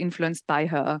was influenced by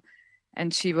her,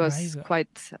 and she was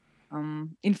quite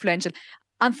influential.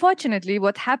 Unfortunately,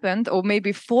 what happened, or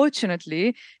maybe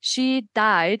fortunately, she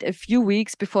died a few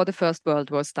weeks before the First World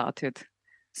War started.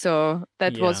 So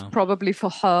that was probably for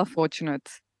her fortunate.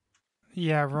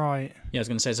 Yeah, right. Yeah, I was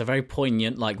going to say, it's a very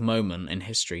poignant moment in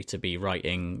history to be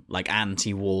writing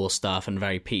anti-war stuff and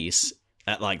very peace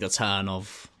at the turn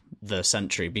of the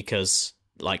century, because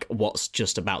what's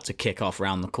just about to kick off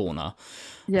around the corner.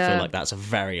 Yeah. I feel like that's a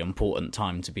very important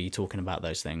time to be talking about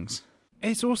those things.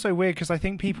 It's also weird because I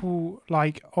think people,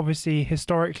 obviously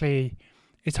historically,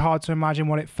 it's hard to imagine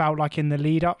what it felt like in the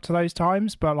lead up to those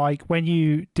times. But when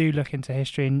you do look into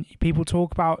history and people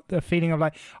talk about the feeling of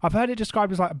I've heard it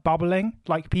described as bubbling,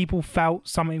 people felt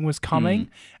something was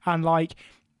coming. And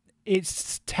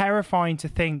it's terrifying to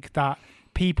think that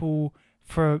people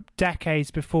for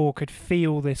decades before could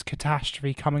feel this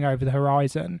catastrophe coming over the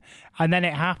horizon. And then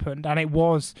it happened, and it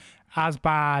was as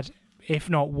bad, if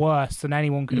not worse, than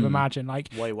anyone could have imagined.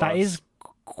 Way worse. That is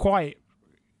quite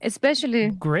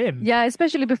grim. Yeah,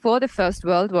 especially before the First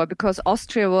World War, because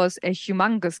Austria was a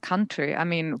humongous country. I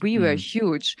mean, we were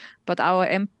huge, but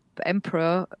our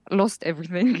emperor lost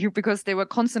everything because there were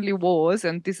constantly wars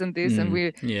and this, and we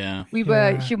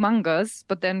were humongous,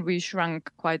 but then we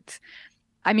shrunk quite.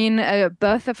 I mean,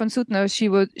 Bertha von Suttner,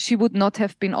 she would not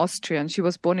have been Austrian. She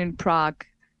was born in Prague,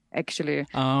 actually.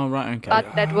 Oh, right, okay.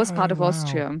 But that was part of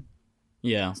Austria.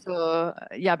 Yeah. So,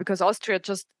 because Austria,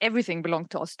 just everything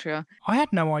belonged to Austria. I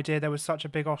had no idea there was such a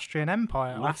big Austrian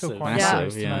empire. Massive. I feel quite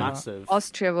Massive.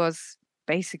 Austria was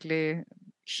basically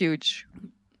huge.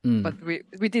 But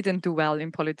we didn't do well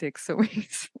in politics, so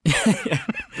it's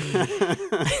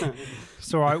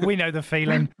all right. We know the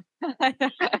feeling.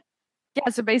 Yeah,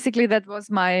 so basically that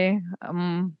was my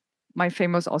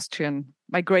famous Austrian,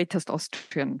 my greatest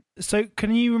Austrian. So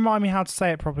can you remind me how to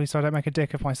say it properly so I don't make a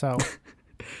dick of myself?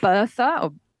 Bertha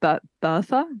or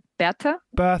Bertha?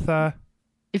 Bertha.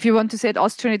 If you want to say it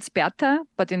Austrian, it's Bertha,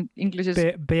 but in English it's...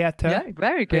 Bertha. Yeah,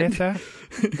 very good. Bertha.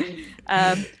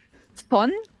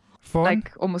 Von. Von.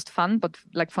 Almost fun, but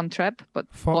von trap, but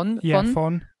von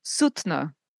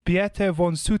Suttner. Bertha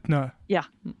von Suttner. Yeah.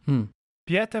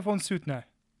 Bertha von Suttner.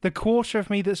 The quarter of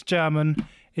me that's German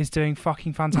is doing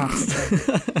fucking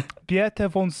fantastic. Bertha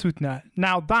von Suttner.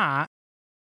 Now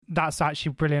that's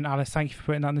actually brilliant, Alice. Thank you for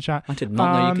putting that in the chat. I did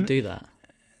not know you could do that.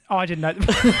 Oh, I didn't know.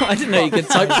 I didn't know you could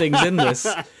type things in this.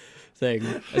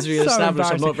 thing. As we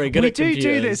established, I'm not very good at computers.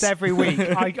 We do this every week.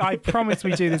 I promise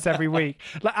we do this every week.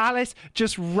 Like Alice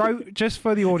just wrote, just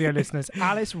for the audio listeners,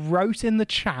 Alice wrote in the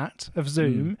chat of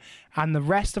Zoom, and the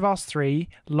rest of us three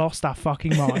lost our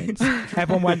fucking minds.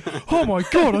 Everyone went, "Oh my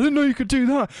God, I didn't know you could do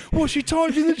that." Well, she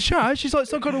typed in the chat. She's like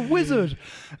some kind of wizard.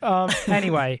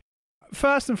 Anyway,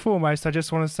 first and foremost, I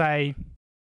just want to say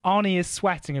Arnie is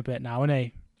sweating a bit now, isn't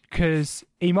he? Because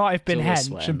he might have been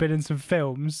hench and been in some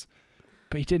films,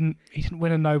 but he didn't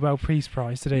win a Nobel Peace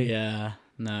Prize, did he? Yeah,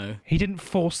 no. He didn't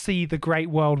foresee the Great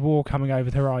World War coming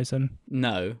over the horizon.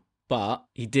 No, but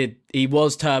he did. He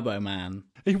was Turbo Man.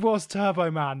 He was Turbo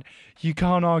Man. You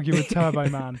can't argue with Turbo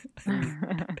Man.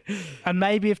 And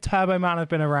maybe if Turbo Man had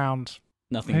been around,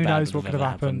 who knows what could have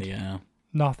happened. Yeah.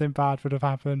 Nothing bad would have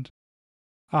happened.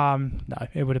 No,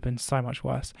 it would have been so much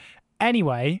worse.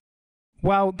 Anyway,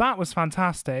 well, that was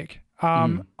fantastic.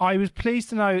 I was pleased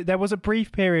to know there was a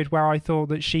brief period where I thought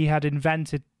that she had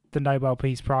invented the Nobel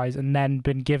Peace Prize and then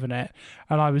been given it.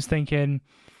 And I was thinking,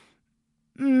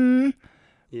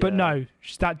 but no,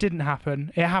 that didn't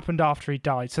happen. It happened after he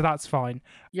died, so that's fine.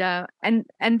 Yeah, and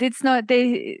it's not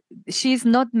she's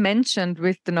not mentioned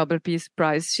with the Nobel Peace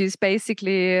Prize. She's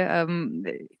basically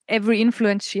every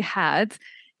influence she had,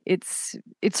 it's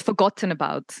forgotten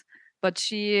about. But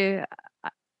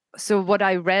so what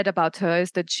I read about her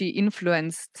is that she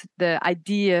influenced the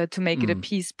idea to make it a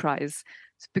peace prize,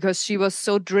 because she was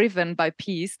so driven by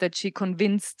peace that she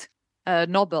convinced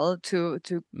Nobel to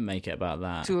make it about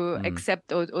that, to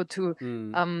accept or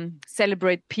to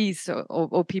celebrate peace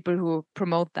or people who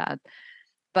promote that.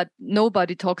 But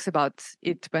nobody talks about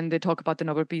it when they talk about the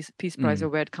Nobel Peace Prize or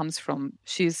where it comes from.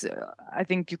 She's, I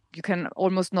think you can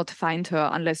almost not find her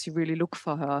unless you really look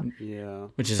for her. Yeah,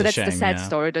 which is so a shame. That's the sad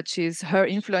story, that her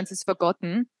influence is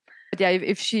forgotten. But yeah,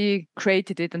 if she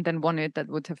created it and then won it, that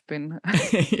would have been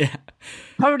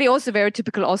probably also very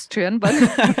typical Austrian. But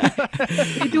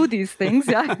we do these things,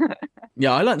 yeah.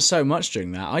 Yeah, I learned so much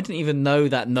during that. I didn't even know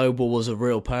that Nobel was a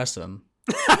real person.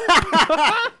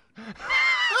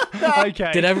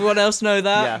 Okay. Did everyone else know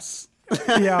that? Yes.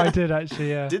 Yeah, I did actually,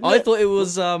 yeah. I thought it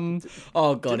was,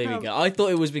 oh God, here we go. I thought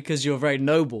it was because you're very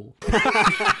noble.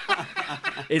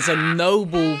 It's a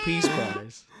Nobel Peace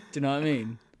Prize. Do you know what I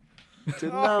mean?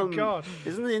 God.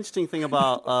 Isn't the interesting thing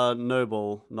about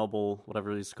Nobel,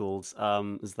 whatever he's called,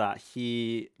 is that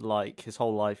he, like, his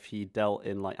whole life he dealt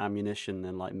in like ammunition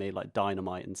and like made like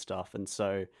dynamite and stuff, and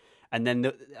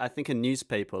then I think a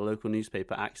local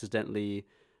newspaper accidentally,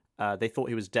 they thought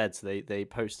he was dead, so they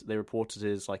reported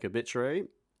his like obituary,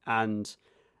 and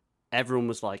everyone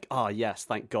was like, "Oh yes,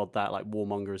 thank God that like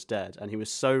warmonger is dead." And he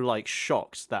was so like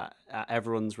shocked that at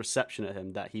everyone's reception at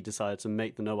him that he decided to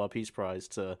make the Nobel Peace Prize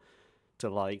to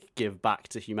like give back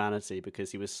to humanity,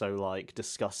 because he was so like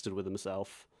disgusted with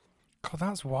himself. God,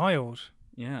 that's wild.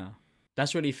 Yeah,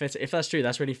 that's really fit. If that's true,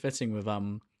 that's really fitting with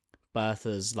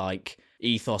Bertha's like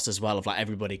ethos as well, of like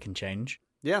everybody can change.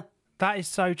 Yeah, that is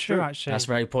so true. Actually, that's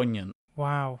very poignant.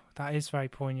 Wow, that is very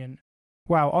poignant.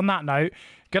 Well, on that note,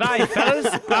 g'day,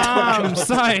 fellas.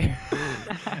 So,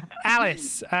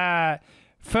 Alice,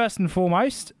 first and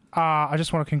foremost, I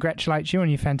just want to congratulate you on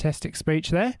your fantastic speech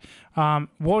there.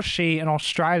 Was she an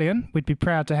Australian? We'd be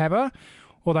proud to have her,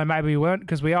 although maybe we weren't,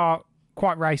 because we are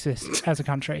quite racist as a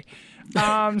country.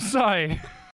 So,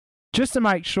 just to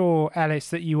make sure, Alice,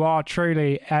 that you are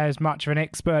truly as much of an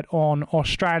expert on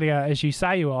Australia as you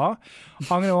say you are,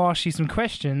 I'm going to ask you some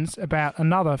questions about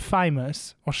another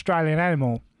famous Australian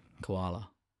animal. Koala.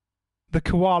 The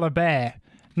koala bear.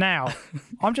 Now,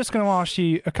 I'm just going to ask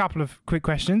you a couple of quick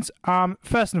questions.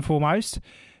 First and foremost,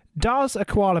 does a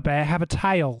koala bear have a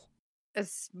tail?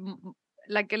 It's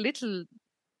like a little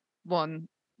one,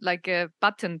 like a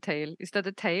button tail. Is that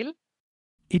a tail?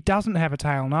 It doesn't have a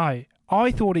tail, no.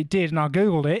 I thought it did, and I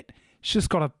googled it. It's just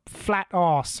got a flat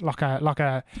arse, like a.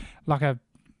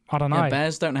 I don't know. Yeah,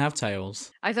 bears don't have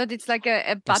tails. I thought it's like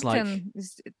a button.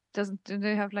 Do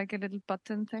they have like a little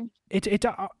button thing?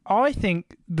 I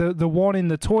think the one in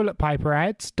the toilet paper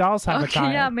ads does have a tail.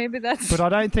 Yeah, maybe that's. But I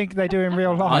don't think they do in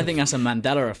real life. I think that's a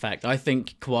Mandela effect. I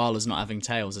think koalas not having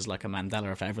tails is like a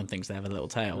Mandela effect. Everyone thinks they have a little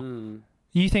tail.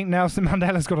 You think Nelson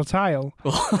Mandela's got a tail?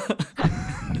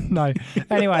 No.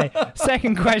 Anyway,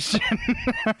 second question.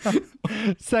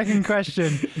 Second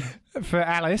question for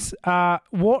Alice.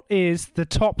 What is the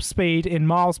top speed in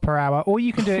miles per hour? Or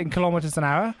you can do it in kilometres an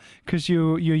hour, because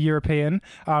you're European,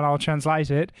 and I'll translate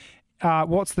it.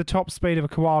 What's the top speed of a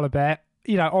koala bear?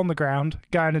 You know, on the ground,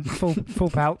 going at full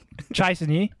pelt,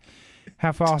 chasing you.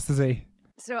 How fast is he?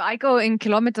 So I go in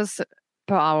kilometers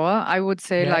per hour. I would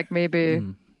say like maybe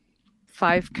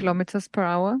 5 kilometers per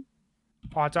hour.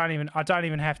 I don't even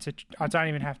have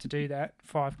to do that.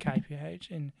 5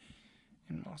 kph in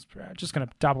miles per hour. Just going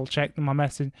to double check my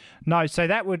message. No, so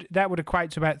that would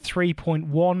equate to about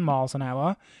 3.1 miles an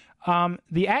hour.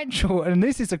 The actual, and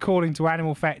this is according to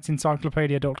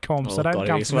animalfactsencyclopedia.com, so don't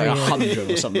come it's to me. like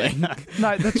 100 or something.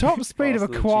 No, the top speed of a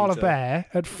koala bear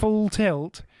at full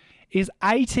tilt is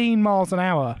 18 miles an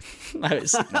hour. No,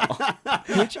 it's not.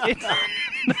 Which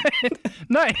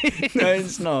no,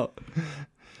 it's not.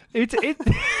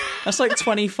 That's like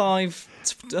 25.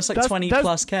 That's like 20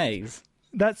 plus Ks.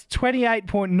 That's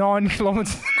 28.9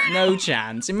 kilometers. No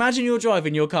chance. Imagine you're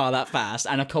driving your car that fast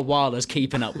and a koala's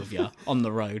keeping up with you on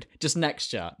the road, just next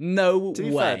to you. No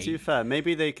way. To be fair,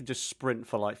 maybe they could just sprint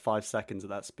for like 5 seconds at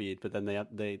that speed, but then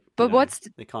they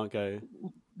can't go.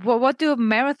 What do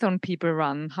marathon people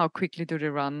run? How quickly do they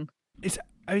run? It's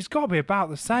got to be about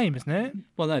the same, isn't it?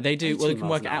 Well, no, they do. Well, they can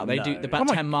work it out. They do about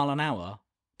 10 mile an hour.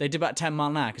 They do about 10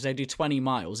 mile an hour because they do 20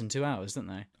 miles in 2 hours, don't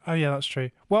they? Oh, yeah, that's true.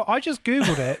 Well, I just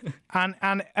Googled it,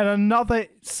 and another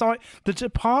site, the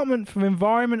Department for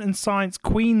Environment and Science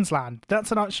Queensland,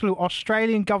 that's an actual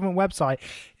Australian government website,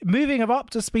 moving up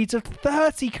to speeds of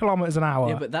 30 kilometres an hour.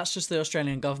 Yeah, but that's just the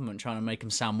Australian government trying to make them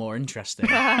sound more interesting.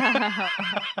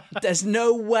 There's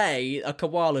no way a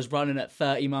koala's running at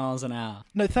 30 miles an hour.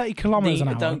 No, 30 kilometres an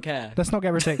hour. Don't care. Let's not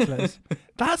get ridiculous.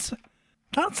 That's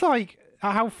like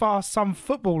how fast some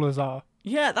footballers are.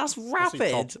 Yeah, that's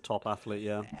rapid. Top athlete,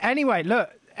 yeah. Anyway,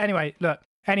 look. Anyway,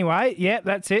 yeah,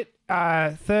 that's it.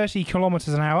 30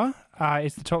 kilometres an hour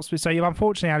is the top speed. So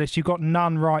unfortunately, Alice, you've got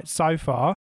none right so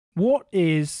far. What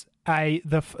is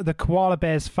the koala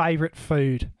bear's favourite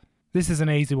food? This is an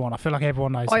easy one. I feel like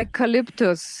everyone knows it.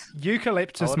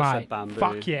 Eucalyptus, mate.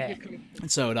 Fuck yeah.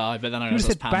 So would I, but then I realised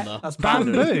that's panda. That's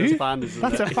bamboo?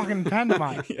 That's a fucking panda,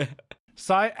 mate. Yeah.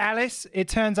 So, Alice, it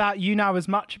turns out you know as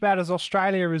much about as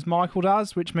Australia as Michael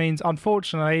does, which means,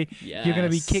 unfortunately, you're going to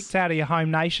be kicked out of your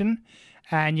home nation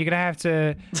and you're going to have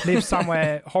to live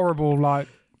somewhere horrible like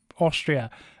Austria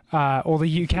or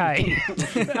the UK,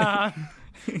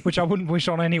 which I wouldn't wish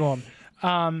on anyone.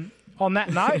 On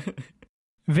that note,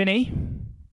 Vinny,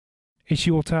 it's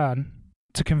your turn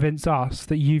to convince us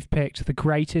that you've picked the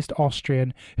greatest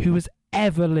Austrian who has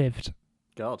ever lived.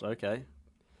 God, okay.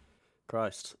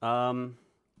 Christ.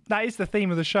 That is the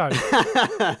theme of the show.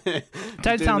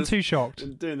 Don't sound too shocked.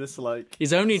 I'm doing this like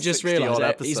he's only just realised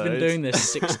it. He's been doing this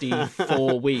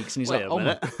 64 weeks and he's like, oh,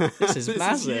 this is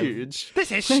massive. Is huge. This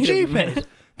is stupid.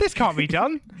 This can't be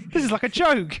done. This is like a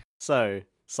joke. So,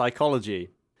 psychology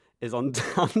is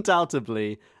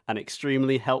undoubtedly an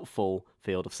extremely helpful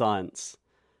field of science,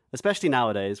 especially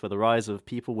nowadays where the rise of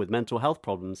people with mental health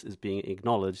problems is being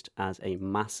acknowledged as a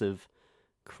massive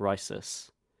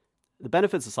crisis. The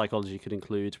benefits of psychology could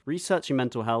include researching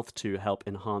mental health to help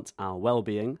enhance our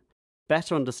well-being,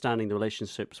 better understanding the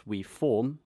relationships we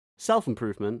form,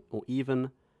 self-improvement, or even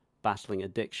battling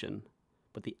addiction.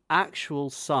 But the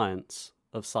actual science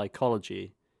of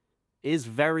psychology is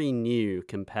very new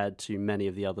compared to many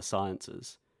of the other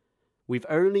sciences. We've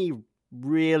only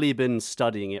really been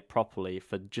studying it properly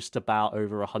for just about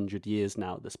over 100 years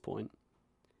now at this point.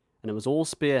 And it was all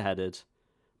spearheaded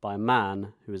by a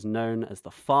man who is known as the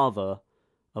father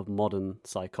of modern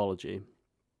psychology.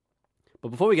 But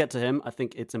before we get to him, I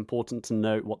think it's important to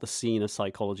note what the scene of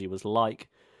psychology was like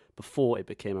before it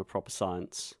became a proper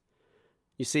science.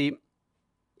 You see,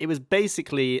 it was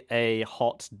basically a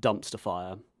hot dumpster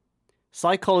fire.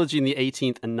 Psychology in the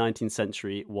 18th and 19th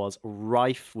century was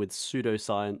rife with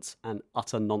pseudoscience and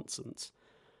utter nonsense.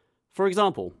 For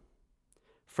example,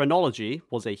 phrenology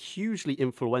was a hugely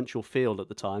influential field at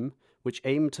the time, which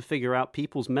aimed to figure out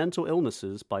people's mental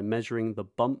illnesses by measuring the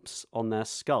bumps on their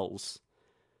skulls.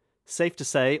 Safe to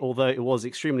say, although it was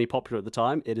extremely popular at the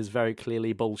time, it is very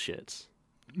clearly bullshit.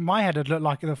 My head had looked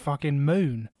like the fucking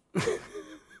moon.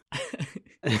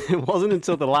 It wasn't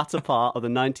until the latter part of the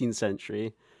 19th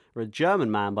century where a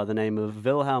German man by the name of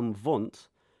Wilhelm Wundt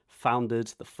founded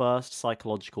the first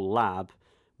psychological lab,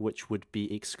 which would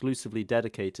be exclusively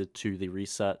dedicated to the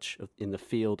research in the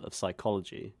field of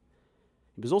psychology.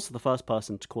 He was also the first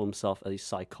person to call himself a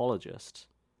psychologist.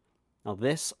 Now,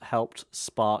 this helped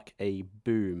spark a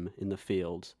boom in the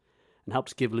field and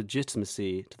helped give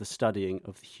legitimacy to the studying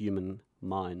of the human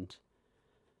mind.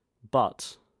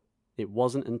 But it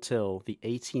wasn't until the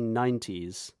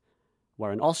 1890s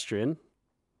where an Austrian,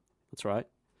 that's right,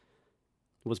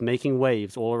 was making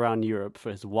waves all around Europe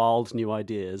for his wild new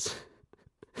ideas.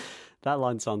 That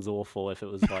line sounds awful if it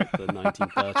was like the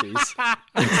 1930s.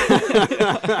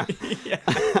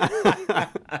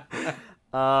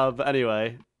 But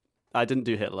anyway, I didn't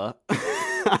do Hitler.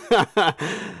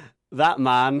 That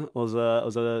man was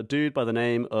a dude by the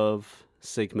name of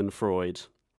Sigmund Freud.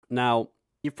 Now,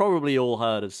 you've probably all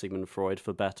heard of Sigmund Freud,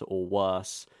 for better or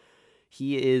worse.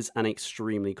 He is an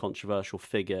extremely controversial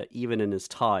figure, even in his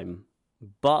time,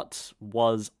 but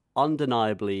was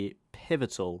undeniably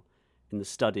pivotal in the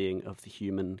studying of the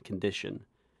human condition.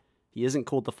 He isn't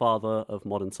called the father of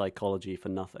modern psychology for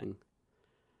nothing.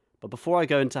 But before I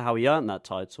go into how he earned that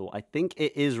title, I think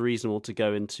it is reasonable to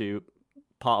go into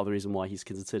part of the reason why he's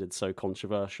considered so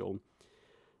controversial.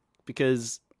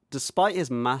 Because despite his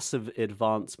massive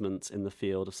advancements in the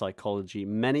field of psychology,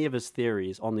 many of his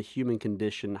theories on the human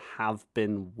condition have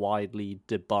been widely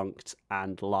debunked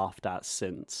and laughed at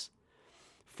since.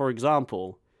 For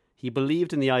example, he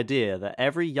believed in the idea that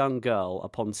every young girl,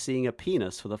 upon seeing a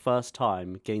penis for the first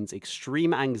time, gains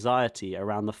extreme anxiety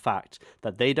around the fact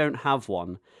that they don't have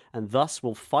one, and thus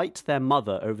will fight their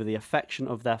mother over the affection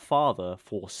of their father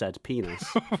for said penis.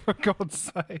 For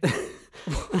God's sake.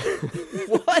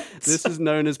 What? This is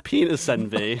known as penis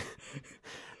envy.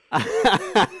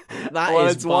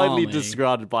 It's widely balmy.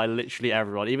 described by literally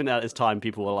everyone. Even at this time,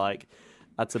 people were like,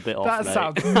 that's a bit off, That mate.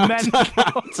 sounds mental.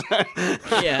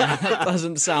 Yeah, that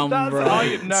doesn't sound I right.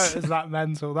 didn't know it was that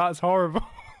mental. That's horrible.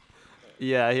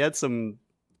 Yeah, he had some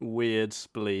weird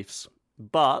beliefs.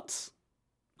 But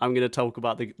I'm going to talk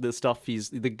about the good stuff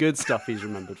he's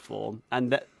remembered for.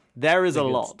 And there is a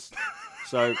lot.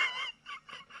 So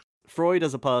Freud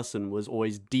as a person was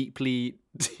always deeply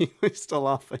still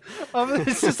laughing.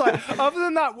 It's just like other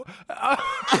than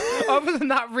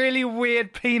that really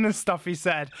weird penis stuff he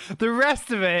said, the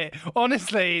rest of it,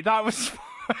 honestly, that was fine.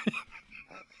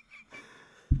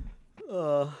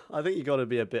 I think you got to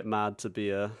be a bit mad to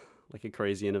be a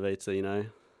crazy innovator, you know.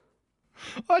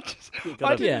 I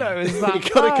didn't know it was that You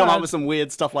got to come bad. up with some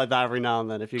weird stuff like that every now and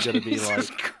then if you're going to be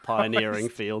Jesus pioneering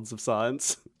Christ. fields of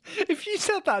science. If you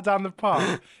said that down the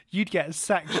pub, you'd get a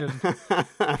section.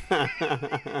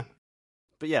 But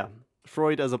yeah,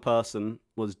 Freud as a person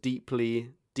was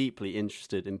deeply, deeply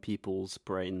interested in people's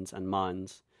brains and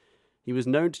minds. He was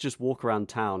known to just walk around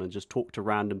town and just talk to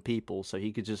random people so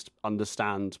he could just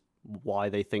understand why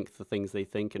they think the things they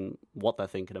think and what they're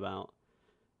thinking about.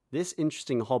 This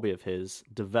interesting hobby of his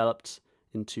developed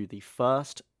into the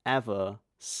first ever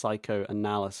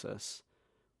psychoanalysis,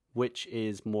 which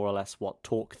is more or less what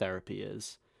talk therapy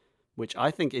is, which I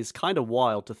think is kind of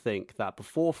wild to think that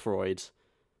before Freud,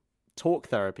 talk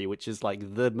therapy, which is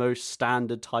like the most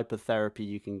standard type of therapy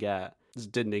you can get,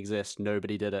 just didn't exist.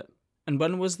 Nobody did it. And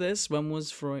when was this? When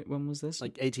was Freud? When was this?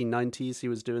 Like 1890s, he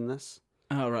was doing this.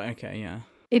 Oh, right. Okay, yeah.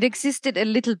 It existed a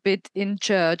little bit in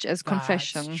church as That's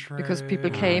confession because people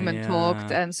true. came Oh, and yeah.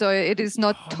 talked, and so it is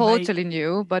not Oh, totally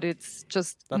new, but it's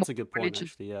just That's more a good point, religious.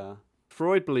 actually, yeah.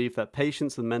 Freud believed that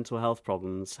patients with mental health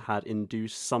problems had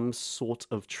induced some sort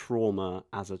of trauma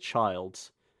as a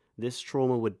child. This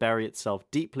trauma would bury itself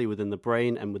deeply within the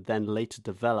brain and would then later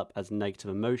develop as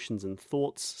negative emotions and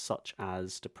thoughts such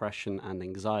as depression and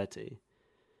anxiety.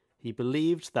 He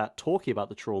believed that talking about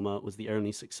the trauma was the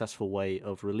only successful way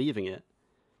of relieving it.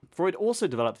 Freud also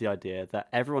developed the idea that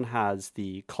everyone has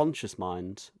the conscious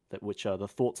mind, which are the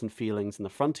thoughts and feelings in the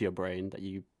front of your brain that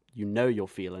you know you're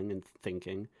feeling and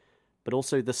thinking, but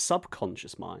also the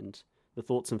subconscious mind, the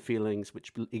thoughts and feelings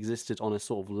which existed on a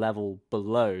sort of level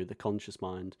below the conscious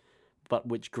mind, but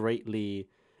which greatly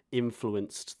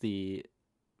influenced the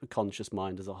conscious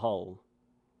mind as a whole.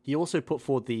 He also put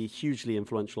forward the hugely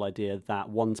influential idea that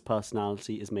one's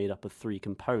personality is made up of three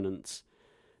components: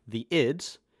 the id,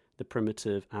 the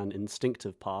primitive and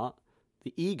instinctive part,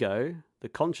 the ego, the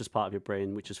conscious part of your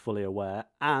brain which is fully aware,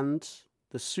 and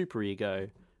the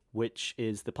superego, which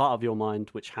is the part of your mind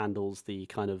which handles the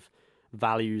kind of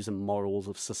values and morals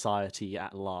of society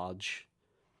at large.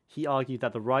 He argued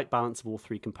that the right balance of all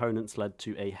three components led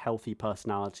to a healthy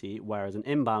personality, whereas an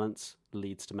imbalance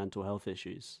leads to mental health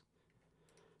issues.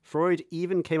 Freud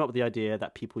even came up with the idea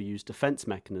that people use defense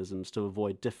mechanisms to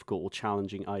avoid difficult or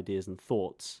challenging ideas and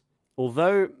thoughts.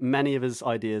 Although many of his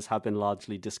ideas have been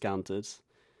largely discounted,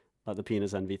 like the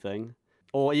penis envy thing,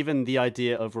 or even the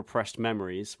idea of repressed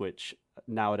memories, which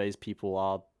nowadays people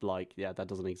are like, yeah, that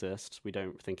doesn't exist. We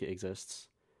don't think it exists.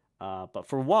 But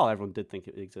for a while, everyone did think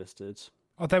it existed.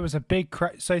 Oh, there was a big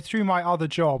so through my other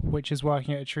job, which is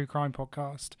working at a true crime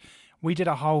podcast, we did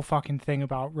a whole fucking thing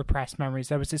about repressed memories.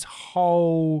 There was this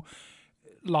whole,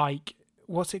 like,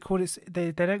 what's it called?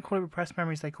 They don't call it repressed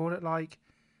memories. They call it like.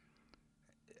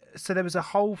 So there was a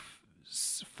whole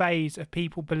phase of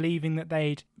people believing that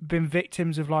they'd been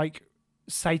victims of like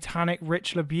satanic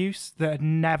ritual abuse that had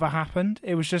never happened.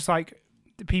 It was just like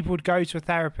people would go to a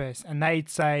therapist and they'd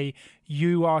say,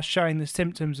 you are showing the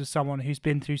symptoms of someone who's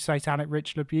been through satanic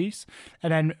ritual abuse.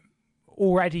 And then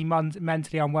already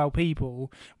mentally unwell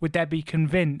people would then be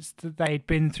convinced that they'd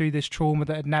been through this trauma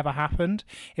that had never happened.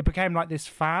 It became like this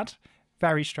fad.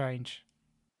 Very strange.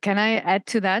 Can I add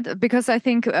to that? Because I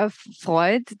think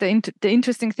Freud, the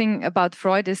interesting thing about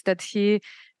Freud is that he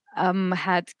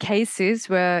had cases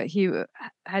where he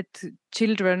had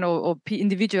children or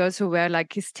individuals who were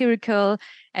like hysterical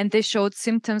and they showed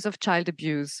symptoms of child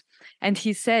abuse. And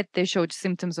he said they showed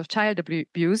symptoms of child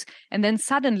abuse. And then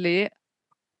suddenly,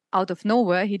 out of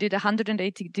nowhere, he did a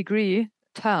 180-degree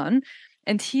turn.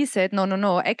 And he said,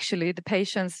 no, actually, the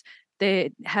patients,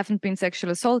 they haven't been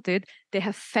sexually assaulted. They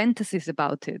have fantasies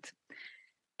about it.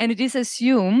 And it is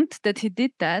assumed that he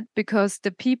did that because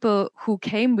the people who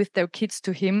came with their kids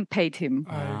to him paid him.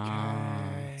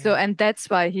 Okay. So, and that's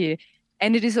why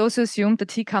and it is also assumed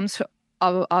that he comes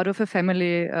out of a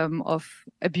family of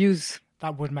abuse.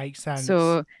 That would make sense.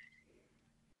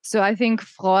 So I think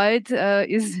Freud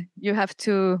you have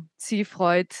to see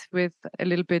Freud with a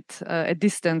little bit a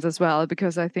distance as well,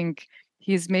 because I think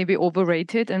he's maybe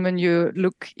overrated. And when you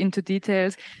look into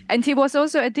details, and he was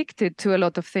also addicted to a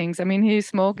lot of things. I mean, he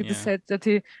smoked, he said that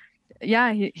he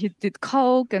did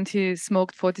coke and he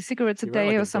smoked 40 cigarettes a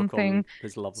day or something.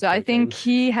 So I think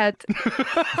he had...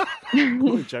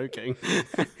 I'm joking.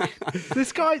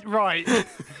 This guy's right.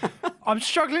 I'm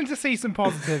struggling to see some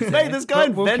positives. Mate, this guy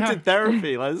invented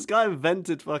therapy. Like, this guy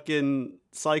invented fucking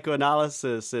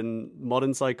psychoanalysis and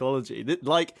modern psychology.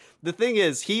 Like, the thing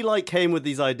is, he like came with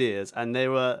these ideas and they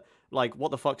were like,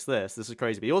 what the fuck's this? This is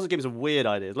crazy. But he also gave some weird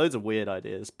ideas, loads of weird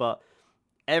ideas. But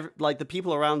like the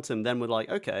people around him then were like,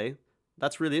 okay,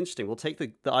 that's really interesting. We'll take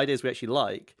the ideas we actually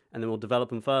like and then we'll develop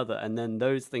them further. And then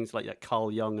those things like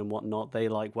Carl Jung and whatnot, they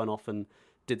like went off and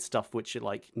did stuff which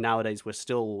like nowadays we're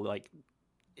still like,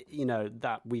 you know,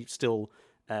 that we still,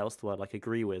 what's the word, like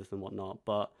agree with and whatnot.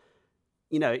 But,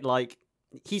 you know, like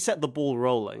he set the ball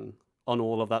rolling on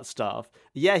all of that stuff.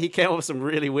 Yeah, he came up with some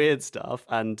really weird stuff.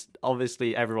 And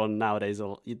obviously everyone nowadays,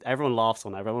 everyone laughs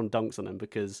on him, everyone dunks on him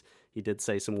because he did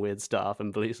say some weird stuff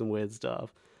and believe some weird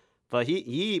stuff. But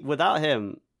he without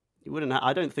him, he wouldn't.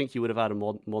 I don't think he would have had a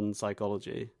modern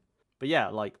psychology. But yeah,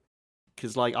 like,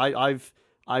 because like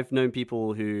I've known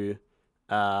people who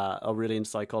are really into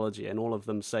psychology, and all of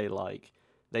them say like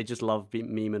they just love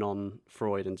memeing on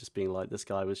Freud and just being like, this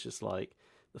guy was just like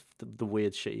the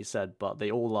weird shit he said. But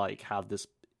they all like have this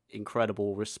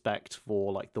incredible respect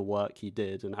for like the work he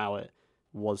did and how it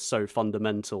was so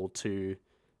fundamental to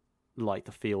like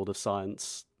the field of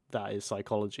science that is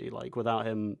psychology. Like without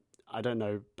him, I don't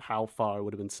know how far it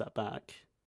would have been set back.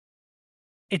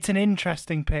 It's an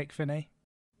interesting pick, Vinny.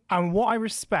 And what I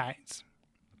respect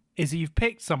is that you've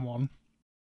picked someone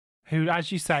who,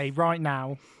 as you say, right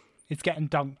now is getting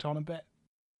dunked on a bit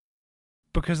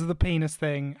because of the penis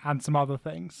thing and some other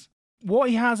things. What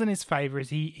he has in his favour is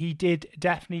he did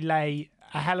definitely lay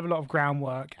a hell of a lot of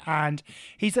groundwork, and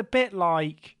he's a bit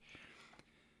like,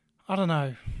 I don't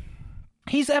know,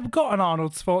 he's got an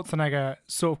Arnold Schwarzenegger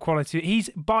sort of quality. He's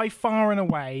by far and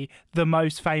away the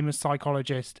most famous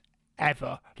psychologist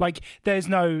ever. Like, there's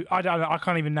no, I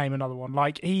can't even name another one.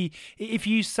 Like, if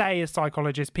you say a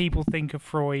psychologist, people think of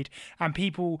Freud, and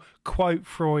people quote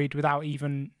Freud without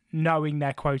even knowing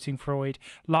they're quoting Freud.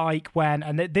 Like when,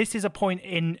 and this is a point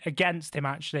in against him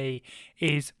actually,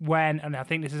 is when, and I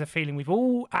think this is a feeling we've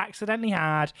all accidentally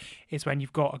had, is when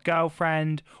you've got a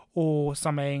girlfriend or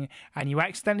something and you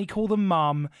accidentally call them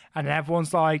mum, and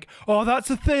everyone's like, oh, that's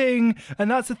a thing, and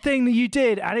that's a thing that you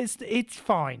did, and it's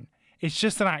fine. It's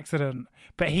just an accident.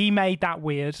 But he made that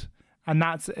weird, and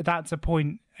that's a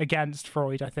point against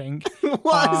Freud, I think.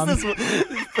 What is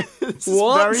this?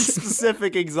 What? Very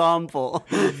specific example.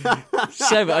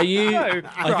 Seb, are you? No,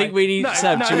 I think we need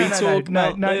Seb. Should we talk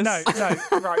about this?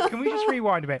 No. Right, can we just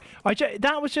rewind a bit?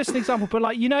 That was just an example, but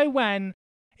like, you know, when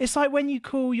it's like when you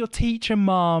call your teacher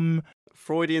mum.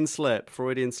 Freudian slip.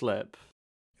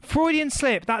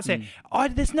 That's it.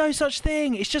 There's no such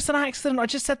thing. It's just an accident. I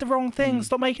just said the wrong thing.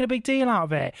 Stop making a big deal out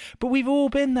of it. But we've all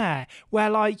been there where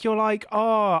like you're like,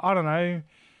 oh, I don't know.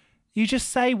 You just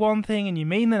say one thing and you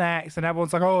mean the next, and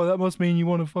everyone's like, oh, that must mean you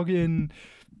want to fucking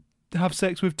have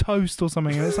sex with toast or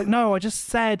something. And it's like, no, I just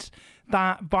said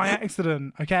that by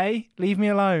accident, okay? Leave me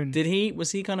alone.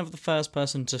 Was he kind of the first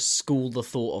person to school the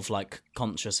thought of like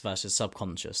conscious versus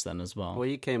subconscious then as well? Well,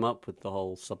 he came up with the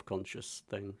whole subconscious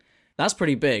thing. That's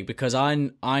pretty big because I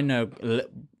know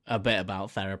a bit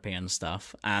about therapy and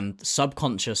stuff, and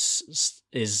subconscious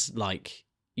is like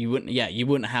you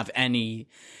wouldn't have any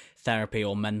therapy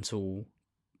or mental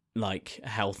like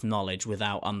health knowledge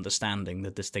without understanding the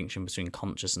distinction between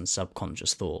conscious and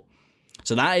subconscious thought.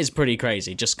 So that is pretty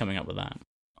crazy, just coming up with that.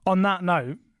 On that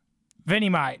note, Vinny,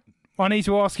 mate, I need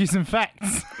to ask you some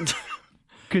facts.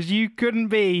 Because you couldn't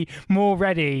be more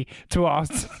ready to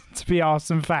be asked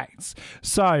some facts.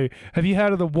 So, have you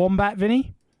heard of the wombat,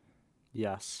 Vinny?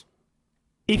 Yes.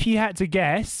 If you had to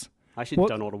guess... I actually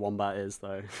don't know what a wombat is,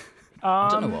 though. I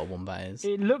don't know what a wombat is.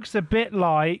 It looks a bit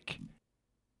like...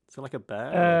 Is it like a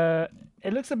bear?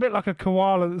 It looks a bit like a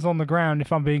koala that's on the ground,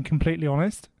 if I'm being completely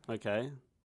honest. Okay.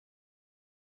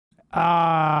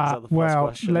 Well,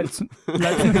 question? let's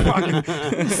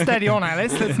fucking steady on,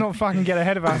 Alice. Let's not fucking get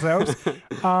ahead of ourselves. Do you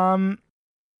want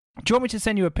me to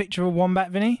send you a picture of a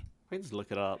wombat, Vinny? I can just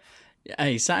look it up.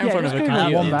 Hey, sat in front of a Google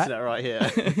computer. wombat. Internet right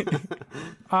here.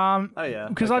 Oh yeah.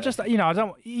 Because okay. I just, I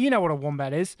don't, you know what a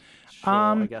wombat is. Sure,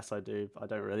 I guess I do. I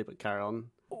don't really, but carry on.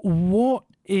 What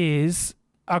is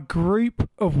a group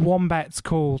of wombats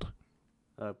called?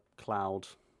 A cloud.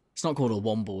 It's not called a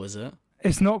womble, is it?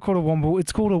 It's not called a womble.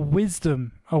 It's called a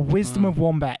wisdom. A wisdom of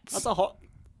wombats. That's a hot.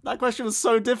 That question was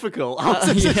so difficult. How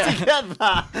to just to get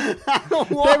that?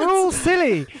 What? They're all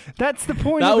silly. That's the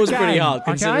point. That of the was pretty game, hard,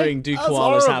 considering okay? do That's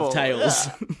koalas horrible. have tails?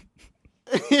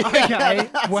 Yeah. Okay,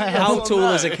 well, How Well, tall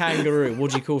no. is a kangaroo?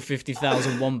 What do you call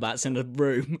 50,000 wombats in a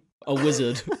room? A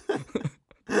wizard.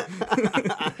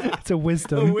 it's a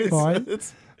wisdom,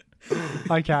 right?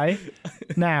 Okay.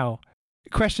 Now,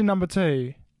 question number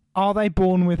 2: are they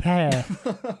born with hair?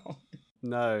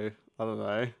 No, I don't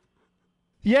know.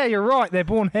 Yeah, you're right. They're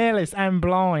born hairless and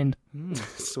blind.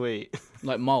 Sweet.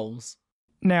 Like moles.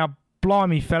 Now,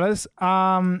 blimey, fellas.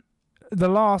 The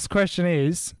last question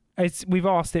is: we've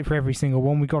asked it for every single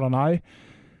one. We got to know.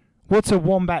 What's a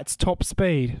wombat's top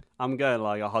speed? I'm going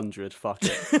like 100. Fuck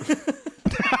it.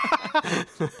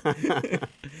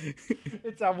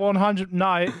 It's a 100.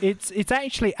 No, it's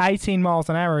actually 18 miles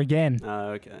an hour again.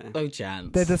 Oh, okay. No chance.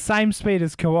 They're the same speed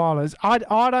as koalas. I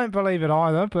don't believe it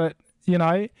either, but you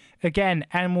know, again,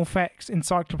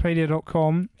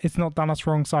 animalfactsencyclopedia.com. It's not done us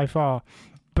wrong so far.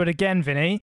 But again,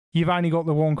 Vinny, you've only got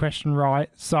the one question right.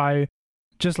 So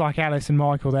just like Alice and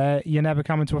Michael there, you're never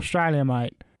coming to Australia,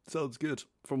 mate. Sounds good.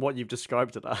 From what you've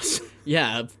described to us.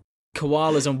 Yeah,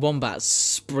 koalas and wombats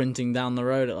sprinting down the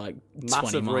road at like 20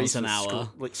 Massive miles an racist hour.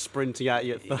 like sprinting at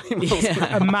you at 30 miles an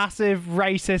Yeah. A massive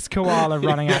racist koala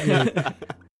running at you.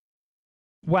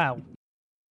 Well,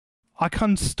 I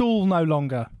can stall no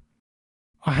longer.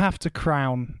 I have to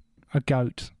crown a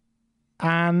goat.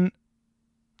 And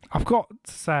I've got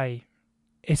to say,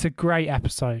 it's a great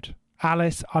episode.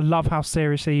 Alice, I love how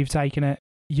seriously you've taken it.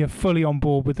 You're fully on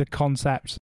board with the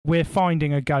concept. We're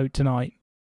finding a goat tonight.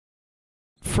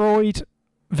 Freud,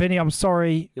 Vinny, I'm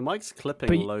sorry. Your mic's clipping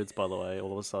But- loads, by the way,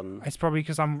 all of a sudden. It's probably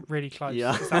because I'm really close.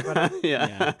 Yeah. Is that better?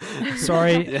 Yeah.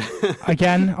 Sorry. Yeah.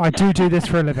 Again, I do this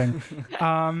for a living.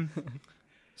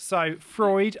 So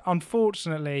Freud,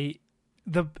 unfortunately,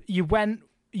 you went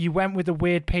with the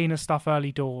weird penis stuff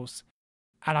early doors,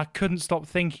 and I couldn't stop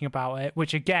thinking about it.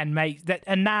 Which again makes that.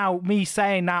 And now me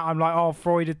saying that, I'm like, oh,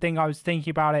 Freud, the thing I was thinking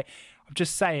about it. I'm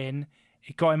just saying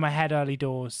it got in my head early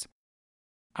doors,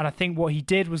 and I think what he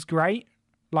did was great,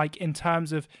 like in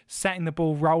terms of setting the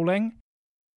ball rolling.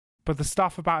 But the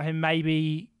stuff about him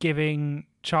maybe giving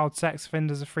child sex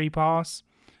offenders a free pass,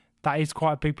 that is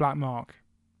quite a big black mark.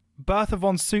 Bertha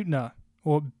von Suttner,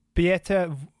 or Beate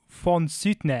von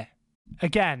Suttner.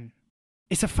 Again,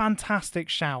 it's a fantastic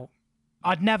shout.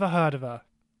 I'd never heard of her.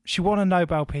 She won a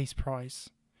Nobel Peace Prize.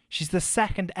 She's the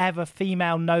second ever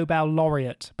female Nobel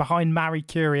laureate behind Marie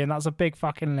Curie, and that's a big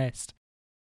fucking list.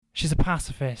 She's a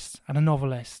pacifist and a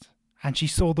novelist, and she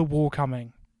saw the war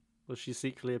coming. Was she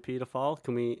secretly a paedophile?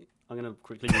 I'm going to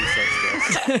quickly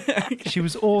research this. She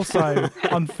was also,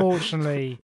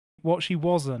 unfortunately, what she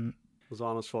wasn't. Was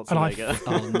Arnold And Schwarzenegger.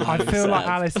 Oh, no, I feel like Seb.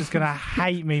 Alice is going to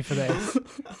hate me for this.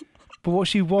 But what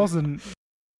she wasn't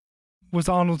was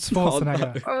Arnold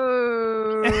Schwarzenegger.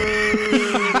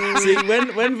 See,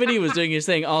 when Vinny was doing his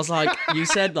thing, I was like, you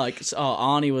said like, oh,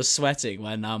 Arnie was sweating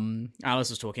when Alice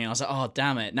was talking. I was like, oh,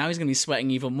 damn it, now he's going to be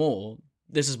sweating even more.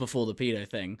 This is before the pedo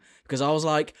thing. Because I was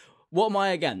like, what am I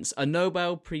against? A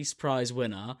Nobel Peace Prize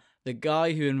winner, the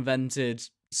guy who invented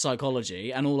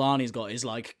psychology, and all Arnie's got is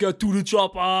like, get to the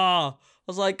chopper! I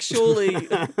was like, surely...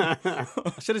 I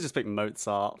should have just picked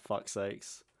Mozart, fuck's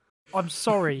sakes. I'm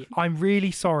sorry. I'm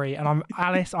really sorry. And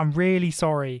Alice, I'm really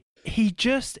sorry. He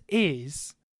just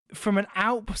is, from an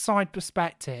outside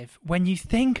perspective, when you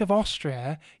think of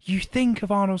Austria, you think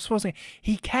of Arnold Schwarzenegger.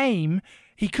 He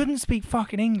couldn't speak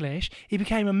fucking English. He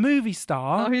became a movie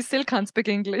star. Oh, he still can't speak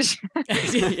English.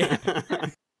 Yeah.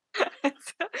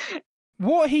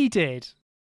 What he did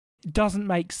doesn't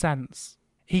make sense.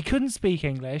 He couldn't speak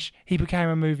English. He became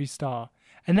a movie star.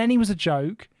 And then he was a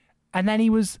joke. And then he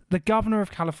was the governor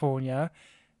of California.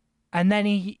 And then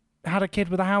he had a kid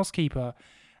with a housekeeper.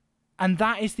 And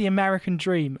that is the American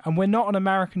dream. And we're not an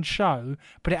American show,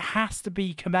 but it has to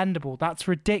be commendable. That's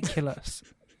ridiculous.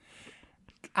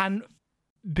 And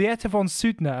Beate von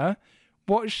Suttner,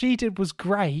 what she did was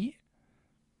great.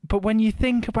 But when you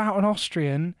think about an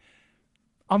Austrian,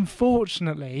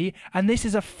 unfortunately, and this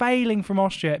is a failing from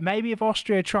Austria, maybe if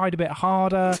Austria tried a bit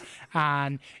harder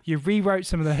and you rewrote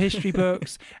some of the history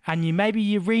books and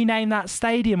you renamed that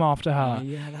stadium after her. Oh,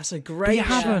 yeah, that's a great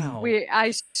shout.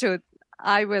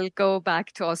 I will go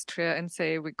back to Austria and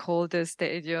say we call the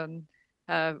stadium,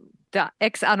 the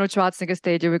ex-Arnold Schwarzenegger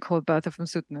Stadium, we call Bertha von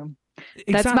Suttner.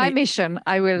 Exactly. That's my mission.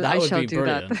 I shall do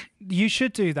brilliant. that. You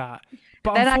should do that.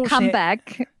 But then I come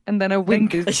back and then I win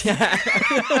this.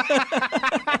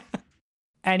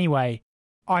 Anyway,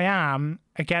 I am,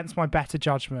 against my better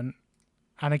judgment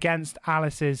and against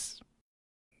Alice's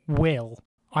will,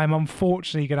 I'm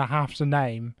unfortunately going to have to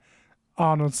name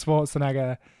Arnold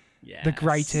Schwarzenegger, the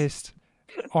greatest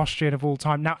Austrian of all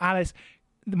time. Now, Alice,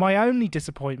 my only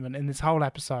disappointment in this whole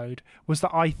episode was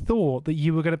that I thought that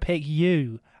you were going to pick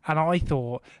you, and I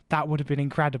thought that would have been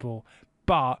incredible.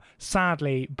 But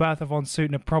sadly, Bertha von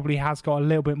Suttner probably has got a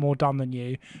little bit more done than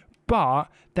you. But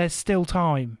there's still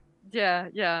time.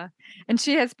 Yeah. And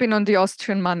she has been on the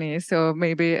Austrian money, so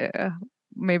maybe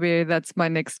that's my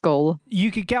next goal.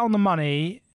 You could get on the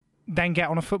money, then get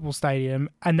on a football stadium,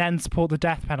 and then support the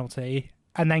death penalty,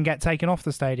 and then get taken off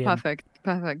the stadium. Perfect.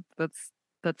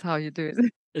 That's how you do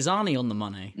it. Is Arnie on the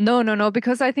money? No,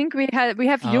 because I think we have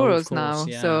euros course, now.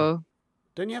 Yeah. So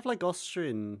don't you have like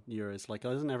Austrian euros? Like,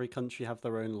 doesn't every country have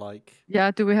their own like?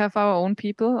 Yeah. Do we have our own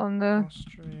people on the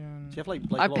Austrian? Do you have like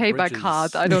I pay by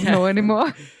card. I don't know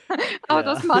anymore. How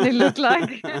does money look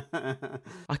like?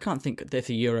 I can't think if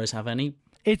the euros have any.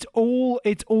 It's all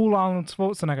Arnold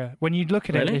Schwarzenegger. When you look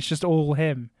at it, it's just all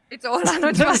him. It's all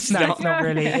Arnold Schwarzenegger. No, it's not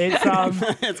really. It's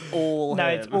it's all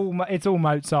him. It's all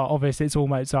Mozart. Obviously, it's all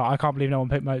Mozart. I can't believe no one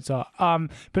picked Mozart.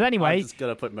 But anyway, I'm just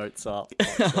gonna put Mozart.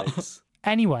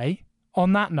 Anyway,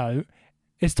 on that note,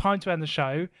 it's time to end the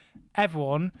show.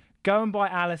 Everyone, go and buy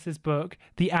Alice's book,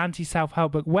 The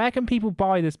Anti-Self-Help Book. Where can people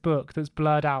buy this book that's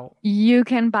blurred out? You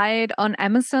can buy it on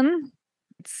Amazon.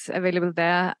 It's available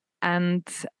there, and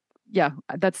yeah,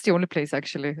 that's the only place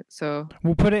actually. So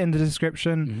we'll put it in the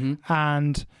description,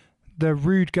 and the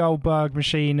Rude Goldberg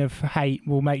machine of hate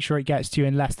will make sure it gets to you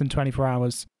in less than 24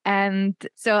 hours. And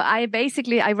so I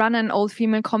run an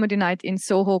all-female comedy night in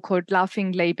Soho called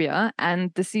Laughing Labia,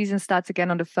 and the season starts again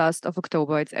on the 1st of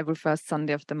October. It's every first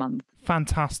Sunday of the month.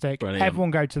 Fantastic. Brilliant. Everyone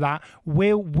go to that.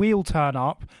 We'll turn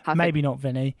up. Perfect. Maybe not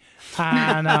Vinny.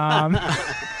 And I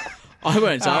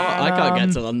won't. I can't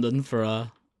get to London for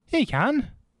a... Yeah, you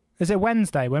can. Is it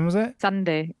Wednesday? When was it?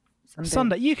 Sunday.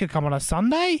 You could come on a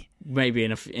Sunday? Maybe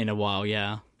in a while,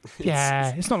 yeah.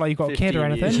 Yeah, it's not like you've got a kid or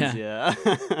anything. Yeah.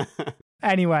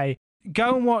 Anyway,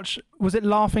 go and watch, was it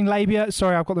Laughing Labia?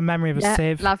 Sorry, I've got the memory of a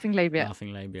sieve. Laughing Labia.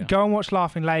 Go and watch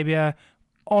Laughing Labia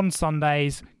on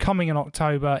Sundays, coming in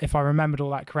October, if I remembered all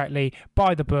that correctly.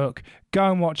 Buy the book,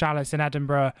 go and watch Alice in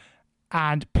Edinburgh,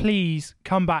 and please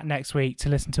come back next week to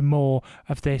listen to more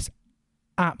of this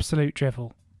absolute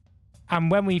drivel. And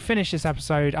when we finish this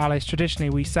episode, Alice, traditionally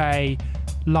we say,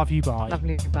 love you, bye. Love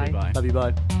you, bye. Bye. Love you,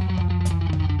 bye.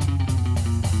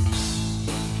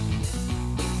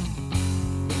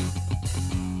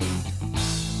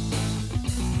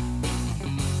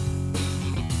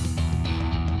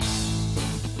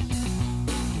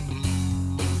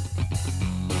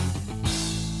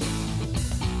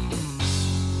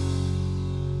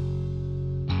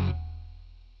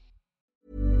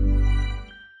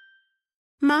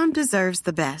 Mom deserves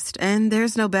the best, and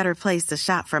there's no better place to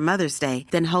shop for Mother's Day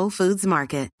than Whole Foods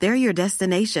Market. They're your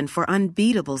destination for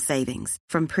unbeatable savings,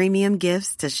 from premium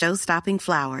gifts to show-stopping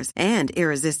flowers and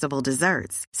irresistible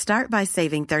desserts. Start by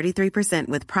saving 33%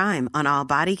 with Prime on all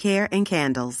body care and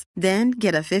candles. Then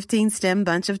get a 15-stem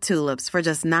bunch of tulips for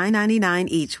just $9.99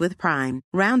 each with Prime.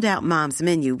 Round out Mom's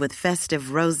menu with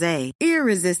festive rosé,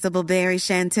 irresistible berry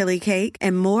chantilly cake,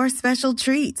 and more special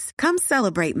treats. Come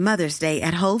celebrate Mother's Day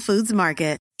at Whole Foods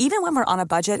Market. Even when we're on a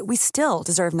budget, we still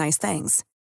deserve nice things.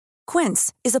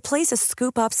 Quince is a place to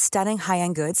scoop up stunning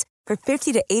high-end goods for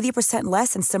 50 to 80%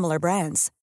 less than similar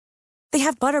brands. They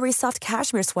have buttery soft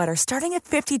cashmere sweaters starting at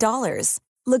 $50,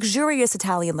 luxurious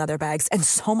Italian leather bags, and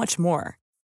so much more.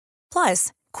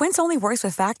 Plus, Quince only works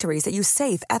with factories that use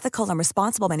safe, ethical, and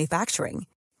responsible manufacturing.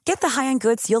 Get the high-end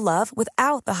goods you'll love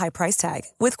without the high price tag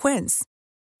with Quince.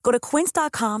 Go to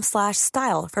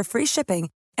quince.com/style for free shipping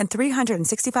and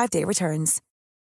 365-day returns.